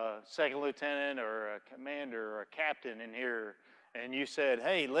you're a second lieutenant or a commander or a captain in here and you said,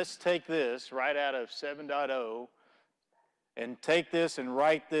 hey, let's take this right out of 7.0 and take this and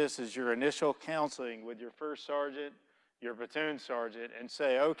write this as your initial counseling with your first sergeant, your platoon sergeant, and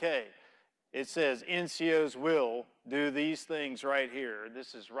say, okay, it says NCOs will do these things right here.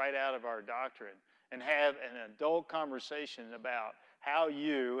 This is right out of our doctrine. And have an adult conversation about how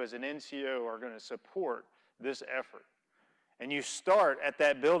you as an NCO are going to support this effort. And you start at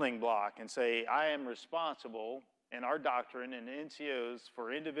that building block and say, I am responsible in our doctrine and NCOs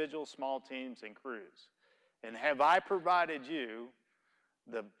for individual small teams and crews. And have I provided you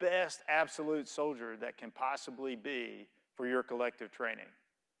the best absolute soldier that can possibly be for your collective training?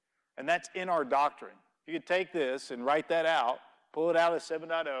 And that's in our doctrine. You could take this and write that out, pull it out of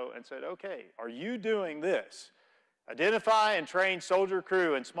 7.0 and say, okay, are you doing this? Identify and train soldier,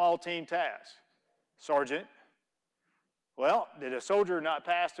 crew, and small team tasks. Sergeant, well, did a soldier not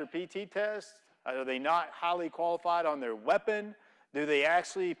pass their PT test? Are they not highly qualified on their weapon? Do they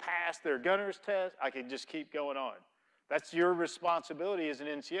actually pass their gunner's test? I could just keep going on. That's your responsibility as an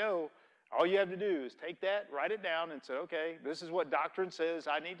NCO. All you have to do is take that, write it down, and say, okay, this is what doctrine says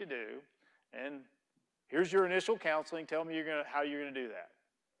I need to do, and here's your initial counseling. Tell me how you're going to do that.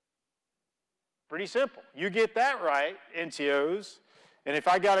 Pretty simple. You get that right, NCOs, and if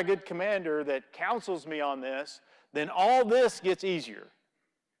I got a good commander that counsels me on this, then all this gets easier.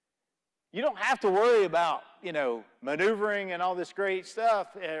 You don't have to worry about, maneuvering and all this great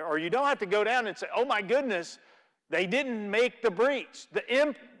stuff, or you don't have to go down and say, oh my goodness, they didn't make the breach.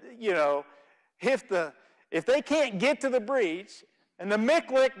 If they can't get to the breach and the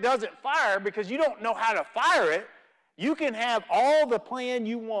MCoE doesn't fire because you don't know how to fire it, you can have all the plan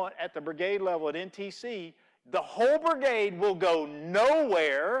you want at the brigade level at NTC. The whole brigade will go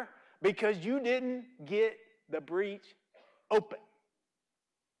nowhere because you didn't get the breach open.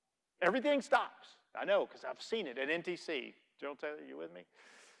 Everything stops. I know because I've seen it at NTC. General Taylor, you with me?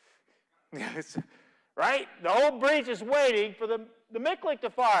 Right? The whole breach is waiting for the MCoE to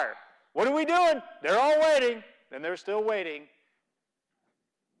fire. What are we doing? They're all waiting, and they're still waiting.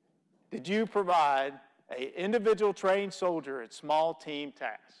 Did you provide an individual trained soldier at small team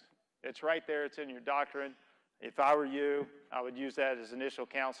tasks? It's right there. It's in your doctrine. If I were you, I would use that as initial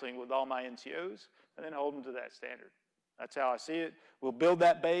counseling with all my NCOs and then hold them to that standard. That's how I see it. We'll build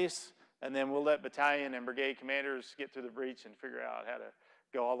that base, and then we'll let battalion and brigade commanders get through the breach and figure out how to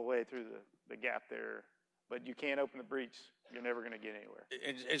go all the way through the gap there. But you can't open the breach. You're never going to get anywhere.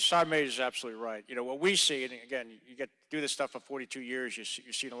 And Sergeant Major is absolutely right. What we see, and again, you get to do this stuff for 42 years,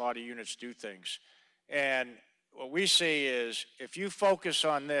 you've seen a lot of units do things. And what we see is if you focus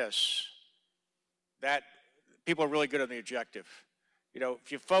on this, that people are really good on the objective.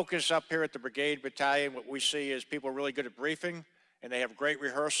 If you focus up here at the brigade battalion, what we see is people are really good at briefing, and they have great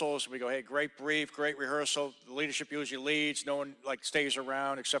rehearsals. We go, hey, great brief, great rehearsal. The leadership usually leads. No one stays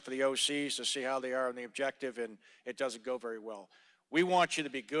around except for the OCs to see how they are on the objective, and it doesn't go very well. We want you to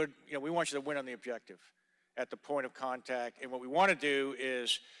be good. We want you to win on the objective at the point of contact. And what we want to do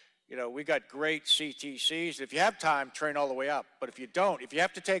is, we got great CTCs. If you have time, train all the way up. But if you don't, if you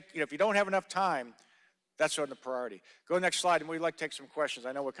have to take, if you don't have enough time, that's on the priority. Go to the next slide, and we'd like to take some questions.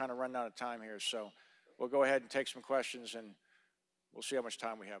 I know we're kind of running out of time here, so we'll go ahead and take some questions, and we'll see how much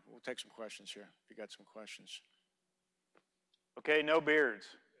time we have. We'll take some questions here, if you got some questions. Okay, no beards.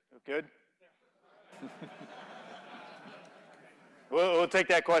 Good? We'll take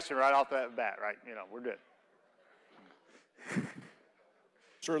that question right off the bat, right? We're good.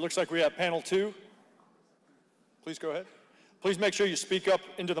 Sir, it looks like we have panel 2. Please go ahead. Please make sure you speak up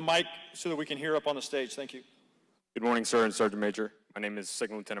into the mic so that we can hear up on the stage. Thank you. Good morning, sir and Sergeant Major. My name is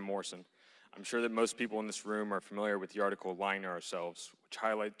Second Lieutenant Morrison. I'm sure that most people in this room are familiar with the article Lying to Ourselves, which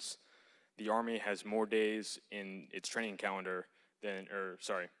highlights the Army has more days in its training calendar than,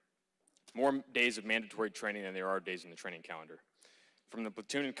 more days of mandatory training than there are days in the training calendar. From the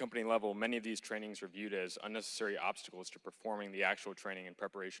platoon and company level, many of these trainings are viewed as unnecessary obstacles to performing the actual training in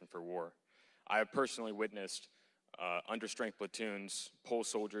preparation for war. I have personally witnessed understrength platoons pull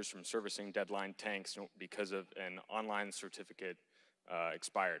soldiers from servicing deadline tanks because of an online certificate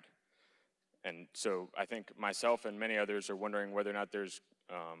expired. And so I think myself and many others are wondering whether or not there's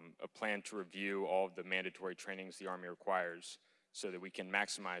a plan to review all of the mandatory trainings the Army requires so that we can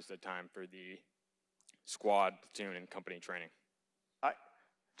maximize the time for the squad, platoon, and company training.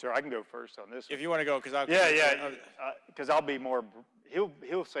 Sir, I can go first on this one. If you want to go, because I'll... because I'll be more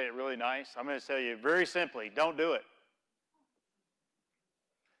he'll say it really nice. I'm going to tell you very simply, don't do it.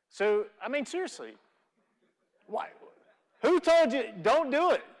 So, I mean, seriously, why? Who told you, don't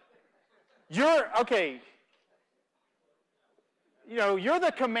do it? Okay, you know, you're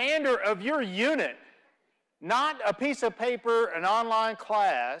the commander of your unit, not a piece of paper, an online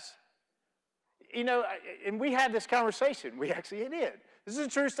class. You know, and we had this conversation. We actually did. This is a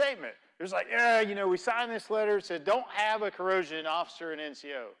true statement. It was like, yeah, you know, we signed this letter, it said, don't have a corrosion officer in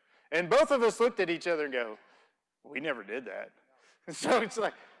NCO. And both of us looked at each other and go, we never did that. And so it's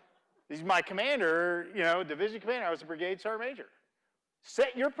like, he's my commander, you know, division commander. I was a brigade sergeant major.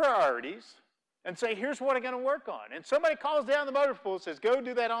 Set your priorities and say, here's what I'm going to work on. And somebody calls down the motor pool and says, go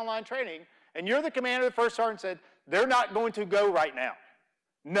do that online training. And you're the commander of the first sergeant said, they're not going to go right now.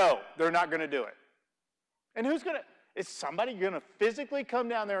 No, they're not going to do it. And who's going to? Is somebody going to physically come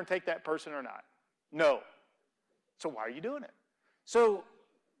down there and take that person or not? No. So why are you doing it? So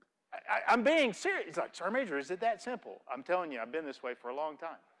I'm being serious. It's like, Sergeant Major, is it that simple? I'm telling you, I've been this way for a long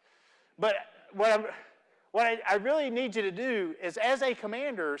time. But what I really need you to do is, as a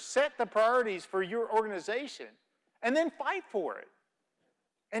commander, set the priorities for your organization and then fight for it.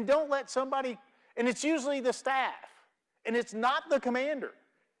 And don't let somebody, and it's usually the staff, and it's not the commander.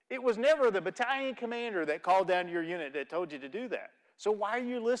 It was never the battalion commander that called down to your unit that told you to do that. So why are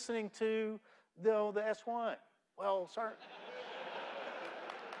you listening to the S1? Well, sir.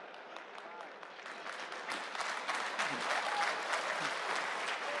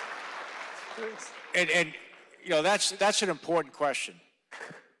 And you know, that's an important question.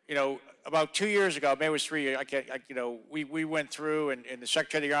 You know, about 2 years ago, maybe it was 3 years, you know, we went through and the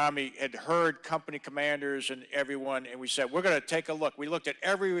Secretary of the Army had heard company commanders and everyone, and we said, we're going to take a look. We looked at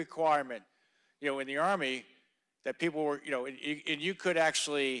every requirement, you know, in the Army that people were, you know, and you could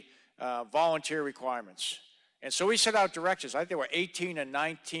actually volunteer requirements. And so we set out directives. I think there were 18 and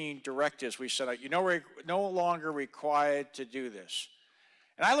 19 directives we set out. You know, we're no longer required to do this.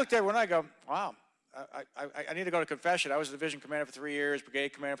 And I looked at everyone and I go, wow. I need to go to confession. I was a division commander for 3 years, brigade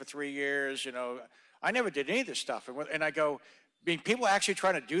commander for 3 years. You know, I never did any of this stuff. And I go, being people actually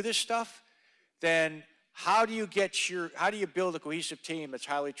trying to do this stuff, then how do you build a cohesive team that's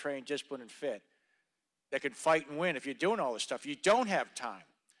highly trained, disciplined, and fit that can fight and win if you're doing all this stuff? You don't have time.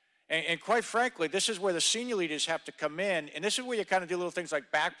 And quite frankly, this is where the senior leaders have to come in, and this is where you kind of do little things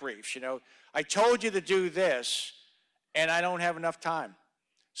like back briefs. You know, I told you to do this, and I don't have enough time.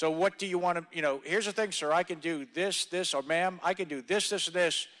 So what do you want to, you know, here's the thing, sir, I can do this, or ma'am, I can do this, and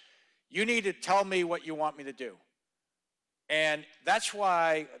this. You need to tell me what you want me to do. And that's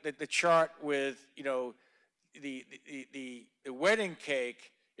why the chart with, you know, the wedding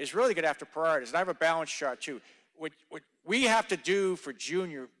cake is really good after priorities. And I have a balance chart too. What we have to do for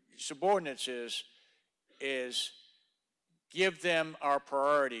junior subordinates is give them our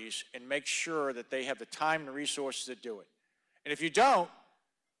priorities and make sure that they have the time and the resources to do it. And if you don't,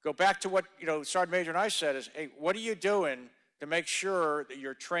 go back to what, you know, Sergeant Major and I said is, hey, what are you doing to make sure that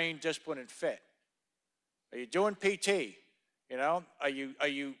you're trained, disciplined, and fit? Are you doing PT? You know, are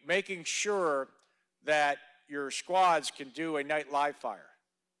you making sure that your squads can do a night live fire?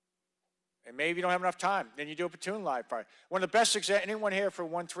 And maybe you don't have enough time, then you do a platoon live fire. One of the best examples, anyone here for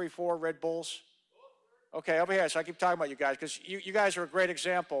 134 Red Bulls? Okay, over here, so I keep talking about you guys, because you guys are a great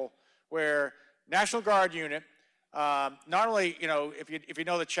example where National Guard unit, not only, you know, if you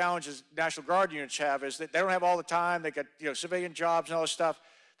know the challenges National Guard units have is that they don't have all the time. They got, you know, civilian jobs and all this stuff.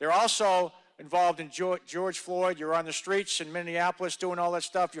 They're also involved in George Floyd. You're on the streets in Minneapolis doing all that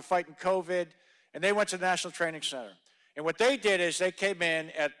stuff. You're fighting COVID. And they went to the National Training Center. And what they did is they came in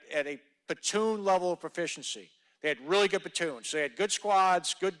at a platoon level of proficiency. They had really good platoons. They had good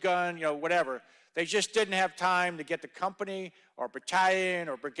squads, good gun, you know, whatever. They just didn't have time to get the company or battalion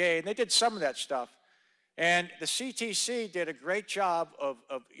or brigade. And they did some of that stuff. And the CTC did a great job of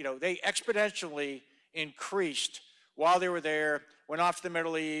you know, they exponentially increased while they were there, went off to the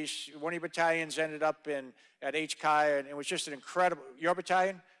Middle East. One of your battalions ended up at HCI, and it was just an incredible, your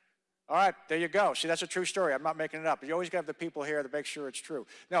battalion? All right, there you go. See, that's a true story. I'm not making it up. You always got to have the people here to make sure it's true.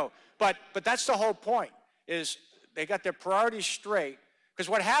 No, but that's the whole point, is they got their priorities straight. Because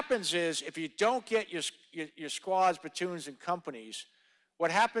what happens is, if you don't get your squads, platoons, and companies, what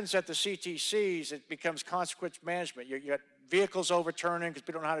happens at the CTCs, it becomes consequence management. You got vehicles overturning because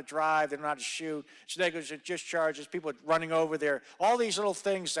people don't know how to drive, they don't know how to shoot, it's negligent discharges, people running over there. All these little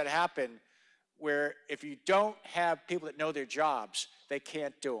things that happen where if you don't have people that know their jobs, they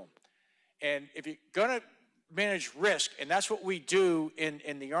can't do them. And if you're going to manage risk, and that's what we do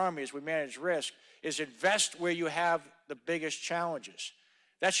in the Army, is we manage risk, is invest where you have the biggest challenges.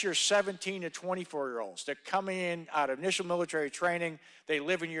 That's your 17 to 24-year-olds. They're coming in out of initial military training. They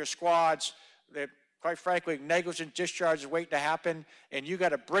live in your squads. They're, quite frankly, negligent discharges waiting to happen, and you got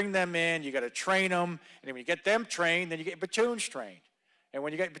to bring them in. You got to train them, and then when you get them trained, then you get platoons trained. And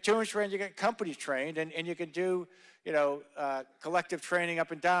when you get platoons trained, you get companies trained, and you can do, collective training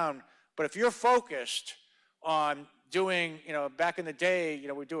up and down. But if you're focused on doing, back in the day,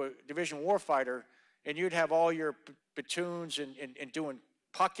 we do a division warfighter, and you'd have all your platoons and doing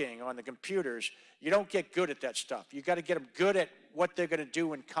pucking on the computers, you don't get good at that stuff. You got to get them good at what they're going to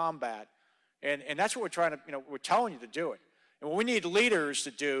do in combat. And that's what we're trying to, we're telling you to do it. And what we need leaders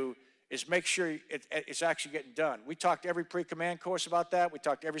to do is make sure it's actually getting done. We talked to every pre-command course about that. We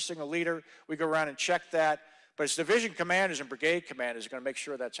talked to every single leader. We go around and check that. But it's division commanders and brigade commanders are going to make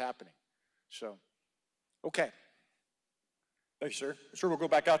sure that's happening. So, okay. Thank you, sir. Sure, we'll go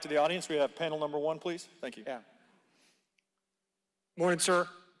back out to the audience. We have panel number 1, please. Thank you. Yeah. Morning, sir.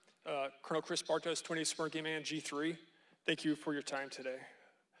 Colonel Chris Bartos, 20th Smart Man G3. Thank you for your time today.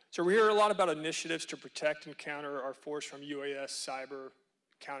 So we hear a lot about initiatives to protect and counter our force from UAS, cyber,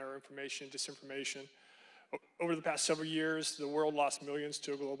 counter information, disinformation. Over the past several years, the world lost millions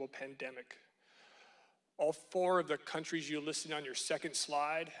to a global pandemic. All 4 of the countries you listed on your second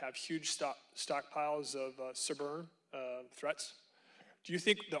slide have huge stockpiles of cyber threats. Do you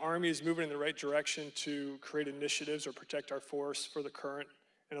think the Army is moving in the right direction to create initiatives or protect our force for the current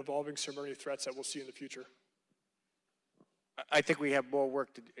and evolving cyber threats that we'll see in the future? I think we have more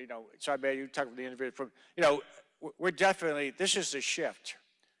work to, so I mean, you talk about the individual from, we're definitely, this is a shift.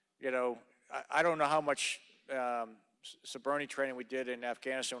 I don't know how much Cyberny training we did in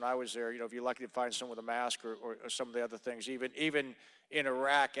Afghanistan when I was there. If you're lucky to find someone with a mask or some of the other things, even in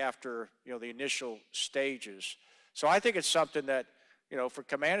Iraq after, the initial stages. So I think it's something that, for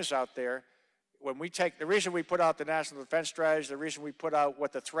commanders out there, when we take, the reason we put out the National Defense Strategy, the reason we put out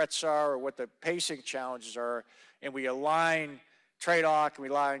what the threats are or what the pacing challenges are, and we align TRADOC, and we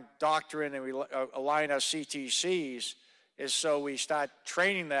align doctrine, and we align our CTCs, is so we start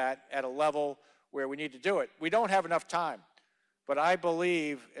training that at a level where we need to do it. We don't have enough time, but I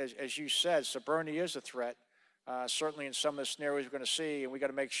believe, as you said, Cyberny is a threat, certainly in some of the scenarios we're going to see, and we got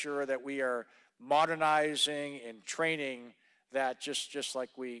to make sure that we are modernizing and training that just like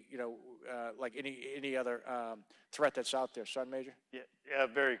we, like any other threat that's out there. Sergeant Major? Yeah,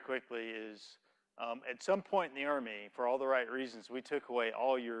 very quickly is, at some point in the Army, for all the right reasons, we took away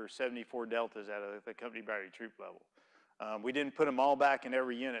all your 74 Deltas out of the company battery troop level. We didn't put them all back in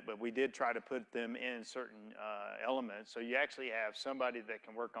every unit, but we did try to put them in certain elements. So you actually have somebody that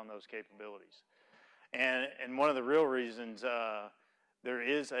can work on those capabilities. And one of the real reasons there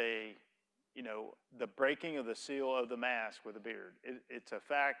is the breaking of the seal of the mask with a beard. It's a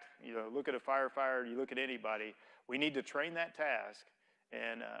fact. Look at a firefighter, you look at anybody, we need to train that task.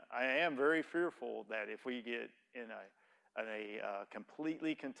 And I am very fearful that if we get in a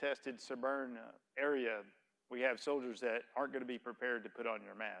completely contested suburban area, we have soldiers that aren't going to be prepared to put on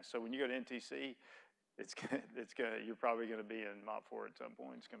your mask. So when you go to NTC, you're probably going to be in Mop 4 at some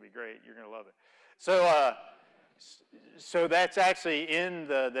point. It's going to be great. You're going to love it. So that's actually in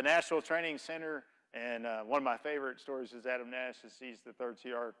the National Training Center, and one of my favorite stories is Adam Nash. He's the 3rd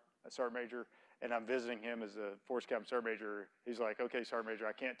CR Sergeant Major, and I'm visiting him as a Force Captain Sergeant Major. He's like, okay, Sergeant Major,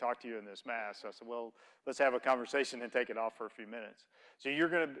 I can't talk to you in this mask. So I said, well, let's have a conversation and take it off for a few minutes. So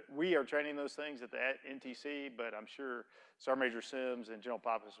we are training those things at the NTC, but I'm sure Sergeant Major Sims and General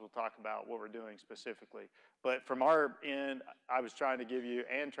Pappas will talk about what we're doing specifically. But from our end, I was trying to give you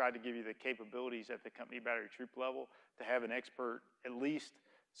the capabilities at the company battery troop level to have an expert, at least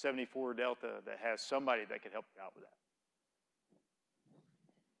 74 Delta, that has somebody that could help you out with that.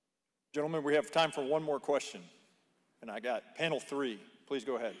 Gentlemen, we have time for one more question. And I got panel 3. Please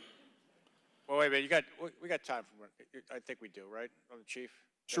go ahead. Well, wait a minute. We got time for one. I think we do, right, Chief?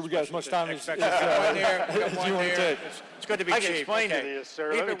 Sure, we got as much time as you want to take. It's good to be I Chief. can explain to you,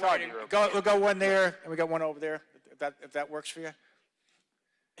 sir. Let me talk to you real quick. We'll go one there, and we got one over there, if that works for you.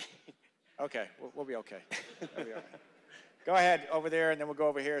 Okay, we'll be okay. We'll be all right. Go ahead over there, and then we'll go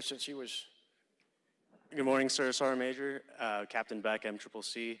over here since he was. Good morning, sir. Sergeant Major, Captain Beck,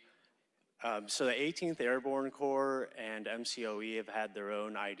 MCCC. So the 18th Airborne Corps and MCoE have had their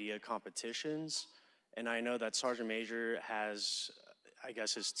own idea competitions, and I know that Sergeant Major has, I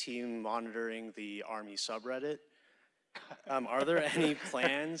guess, his team monitoring the Army subreddit. Are there any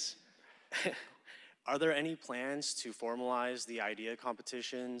plans? Are there any plans to formalize the idea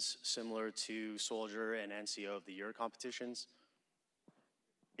competitions similar to Soldier and NCO of the Year competitions?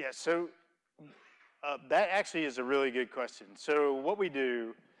 Yeah, so that actually is a really good question. So what we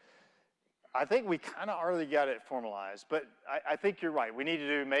do, I think we kind of already got it formalized, but I think you're right. We need to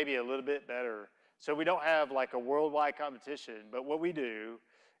do maybe a little bit better. So we don't have like a worldwide competition, but what we do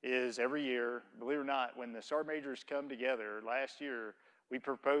is every year, believe it or not, when the sergeant majors come together, last year, we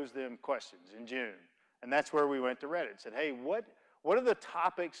proposed them questions in June. And that's where we went to Reddit and said, hey, what are the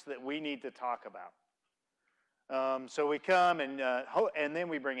topics that we need to talk about? So we come and then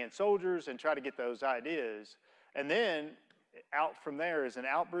we bring in soldiers and try to get those ideas. And then out from there is an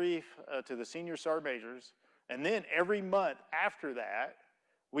outbrief to the senior sergeant majors. And then every month after that,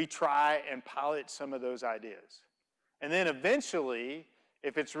 we try and pilot some of those ideas. And then eventually,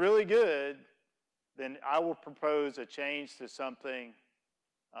 if it's really good, then I will propose a change to something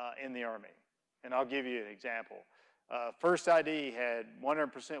in the Army. And I'll give you an example. First ID had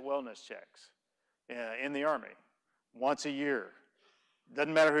 100% wellness checks in the Army once a year.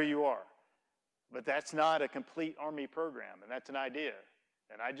 Doesn't matter who you are. But that's not a complete Army program, and that's an idea.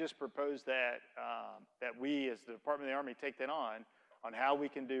 And I just proposed that, that we as the Department of the Army take that on how we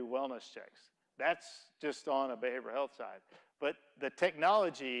can do wellness checks. That's just on a behavioral health side. But the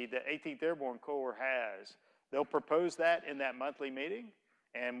technology that 18th Airborne Corps has, they'll propose that in that monthly meeting,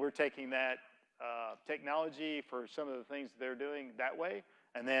 and we're taking that technology for some of the things that they're doing that way.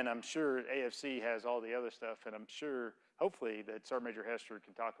 And then I'm sure AFC has all the other stuff, and I'm sure, hopefully, that Sergeant Major Hester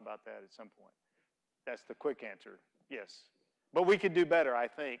can talk about that at some point. That's the quick answer, yes. But we could do better, I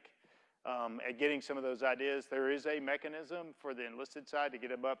think, at getting some of those ideas. There is a mechanism for the enlisted side to get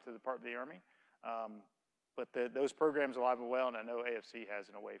them up to the Department of the Army. But those programs are alive and well, and I know AFC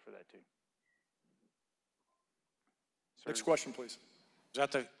has a way for that too. Next question, please. Is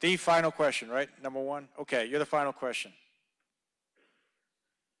that the final question, right? Number one? Okay, you're the final question.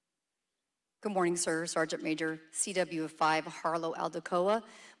 Good morning, sir. Sergeant Major CW5 Harlow Aldecoa.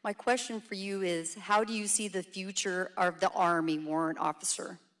 My question for you is, how do you see the future of the Army warrant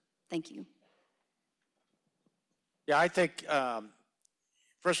officer? Thank you. Yeah, I think,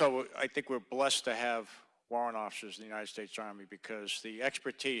 first of all, I think we're blessed to have warrant officers in the United States Army because the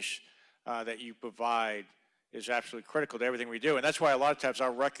expertise that you provide is absolutely critical to everything we do. And that's why a lot of times I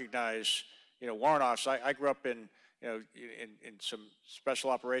recognize, warrant officers. I grew up in, in some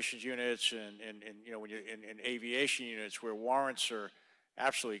special operations units and when you're in aviation units where warrants are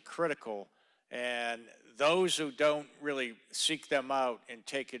absolutely critical. And those who don't really seek them out and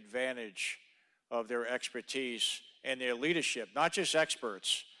take advantage of their expertise and their leadership, not just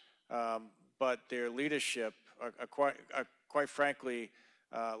experts, but their leadership are quite frankly,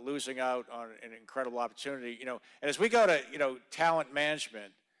 losing out on an incredible opportunity. And as we go to, talent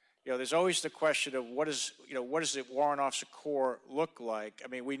management, there's always the question of what does the Warrant Officer Corps look like? I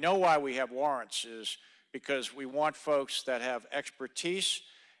mean, we know why we have warrants is because we want folks that have expertise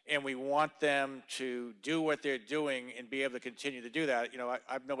and we want them to do what they're doing and be able to continue to do that.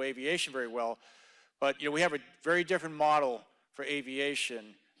 I know aviation very well, but, we have a very different model for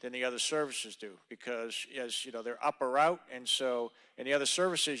aviation than the other services do because, as they're up or out, and so in the other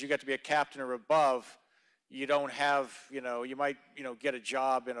services, you got to be a captain or above. You don't have, you might, get a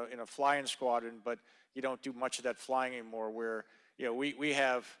job in a flying squadron, but you don't do much of that flying anymore. Where, we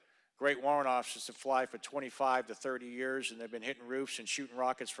have great warrant officers that fly for 25 to 30 years, and they've been hitting roofs and shooting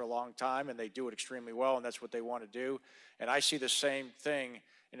rockets for a long time, and they do it extremely well, and that's what they want to do. And I see the same thing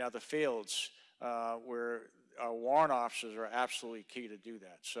in other fields where our warrant officers are absolutely key to do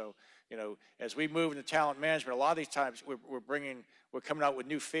that. So, as we move into talent management, a lot of these times we're coming out with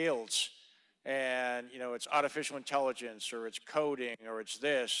new fields, and it's artificial intelligence or it's coding or it's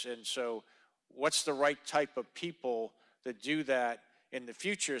this. And so, what's the right type of people that do that in the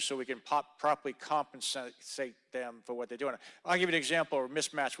future so we can properly compensate them for what they're doing? I'll give you an example of a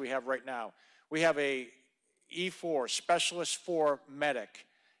mismatch we have right now. We have a E4 specialist for medic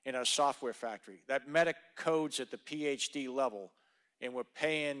in our software factory. That medic codes at the PhD level, and we're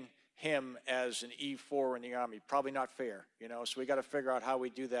paying him as an E4 in the Army. Probably not fair, so we got to figure out how we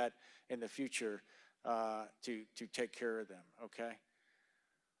do that in the future to take care of them, okay?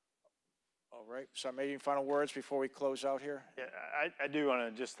 All right, so maybe final words before we close out here? Yeah, I do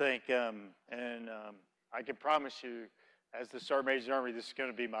want to just thank, and I can promise you, as the Sergeant Major of the Army, this is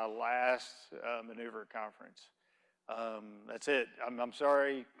going to be my last maneuver conference. That's it. I'm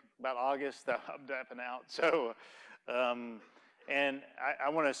sorry about August. I'm dapping out. So, and I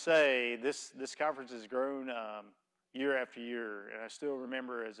want to say this conference has grown year after year, and I still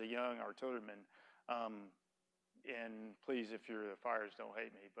remember as a young artilleryman. And please, if you're the fires, don't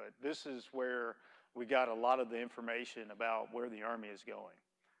hate me. But this is where we got a lot of the information about where the Army is going,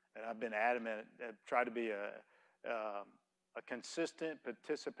 and I've been adamant. I've tried to be a consistent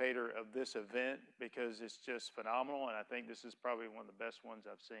participator of this event because it's just phenomenal, and I think this is probably one of the best ones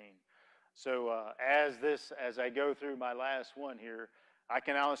I've seen. So as I go through my last one here, I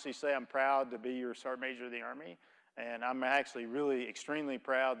can honestly say I'm proud to be your Sergeant Major of the Army, and I'm actually really extremely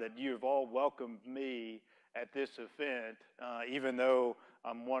proud that you have all welcomed me at this event, even though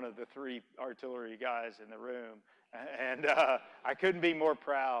I'm one of the 3 artillery guys in the room. And I couldn't be more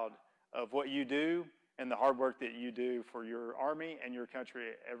proud of what you do and the hard work that you do for your Army and your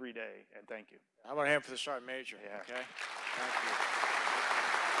country every day, and thank you. How about a hand for the Sergeant Major? Yeah. Okay. Thank you.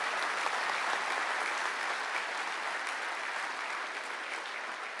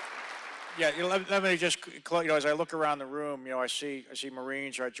 Yeah, let me just, as I look around the room, I see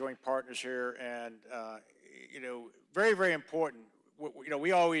Marines, our joint partners here, and, very, very important.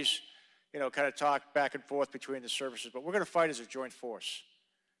 We always, kind of talk back and forth between the services, but we're going to fight as a joint force.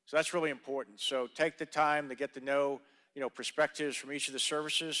 So that's really important. So take the time to get to know, perspectives from each of the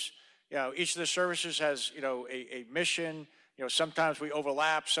services. Each of the services has, a mission. Sometimes we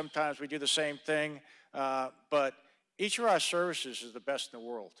overlap, sometimes we do the same thing, but each of our services is the best in the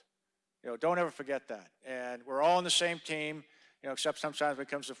world. Don't ever forget that. And we're all on the same team, except sometimes when it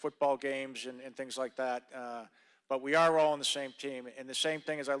comes to football games and things like that. But we are all on the same team. And the same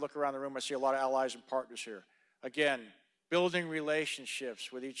thing as I look around the room, I see a lot of allies and partners here. Again, building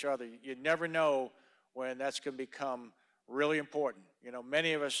relationships with each other. You never know when that's going to become really important.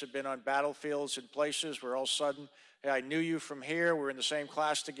 Many of us have been on battlefields and places where all of a sudden, hey, I knew you from here, we're in the same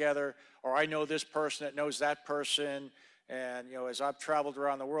class together, or I know this person that knows that person. And, as I've traveled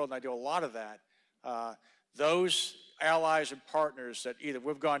around the world, and I do a lot of that, those allies and partners that either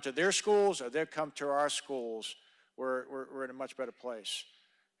we've gone to their schools or they've come to our schools, we're in a much better place.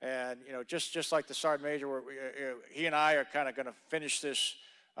 And, just like the Sergeant Major, he and I are kind of going to finish this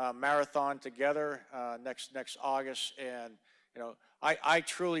marathon together next August. And, I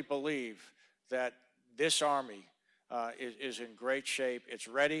truly believe that this Army is in great shape. It's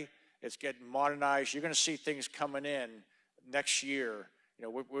ready. It's getting modernized. You're going to see things coming in next year.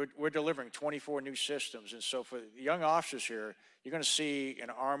 We're delivering 24 new systems. And so for the young officers here, you're going to see an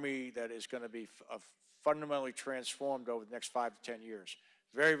Army that is going to be fundamentally transformed over the next 5 to 10 years.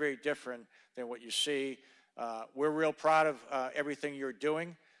 Very, very different than what you see. We're real proud of everything you're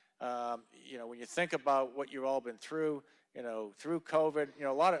doing. When you think about what you've all been through, through COVID,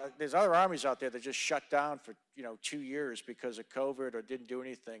 there's other armies out there that just shut down for, 2 years because of COVID or didn't do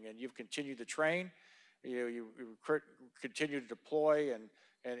anything. And you've continued to train, you continue to deploy,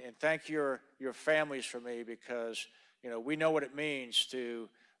 and thank your families for me, because, we know what it means to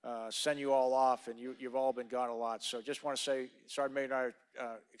send you all off, and you've all been gone a lot. So just want to say, Sergeant Major and I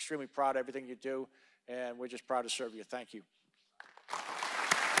are extremely proud of everything you do, and we're just proud to serve you. Thank you.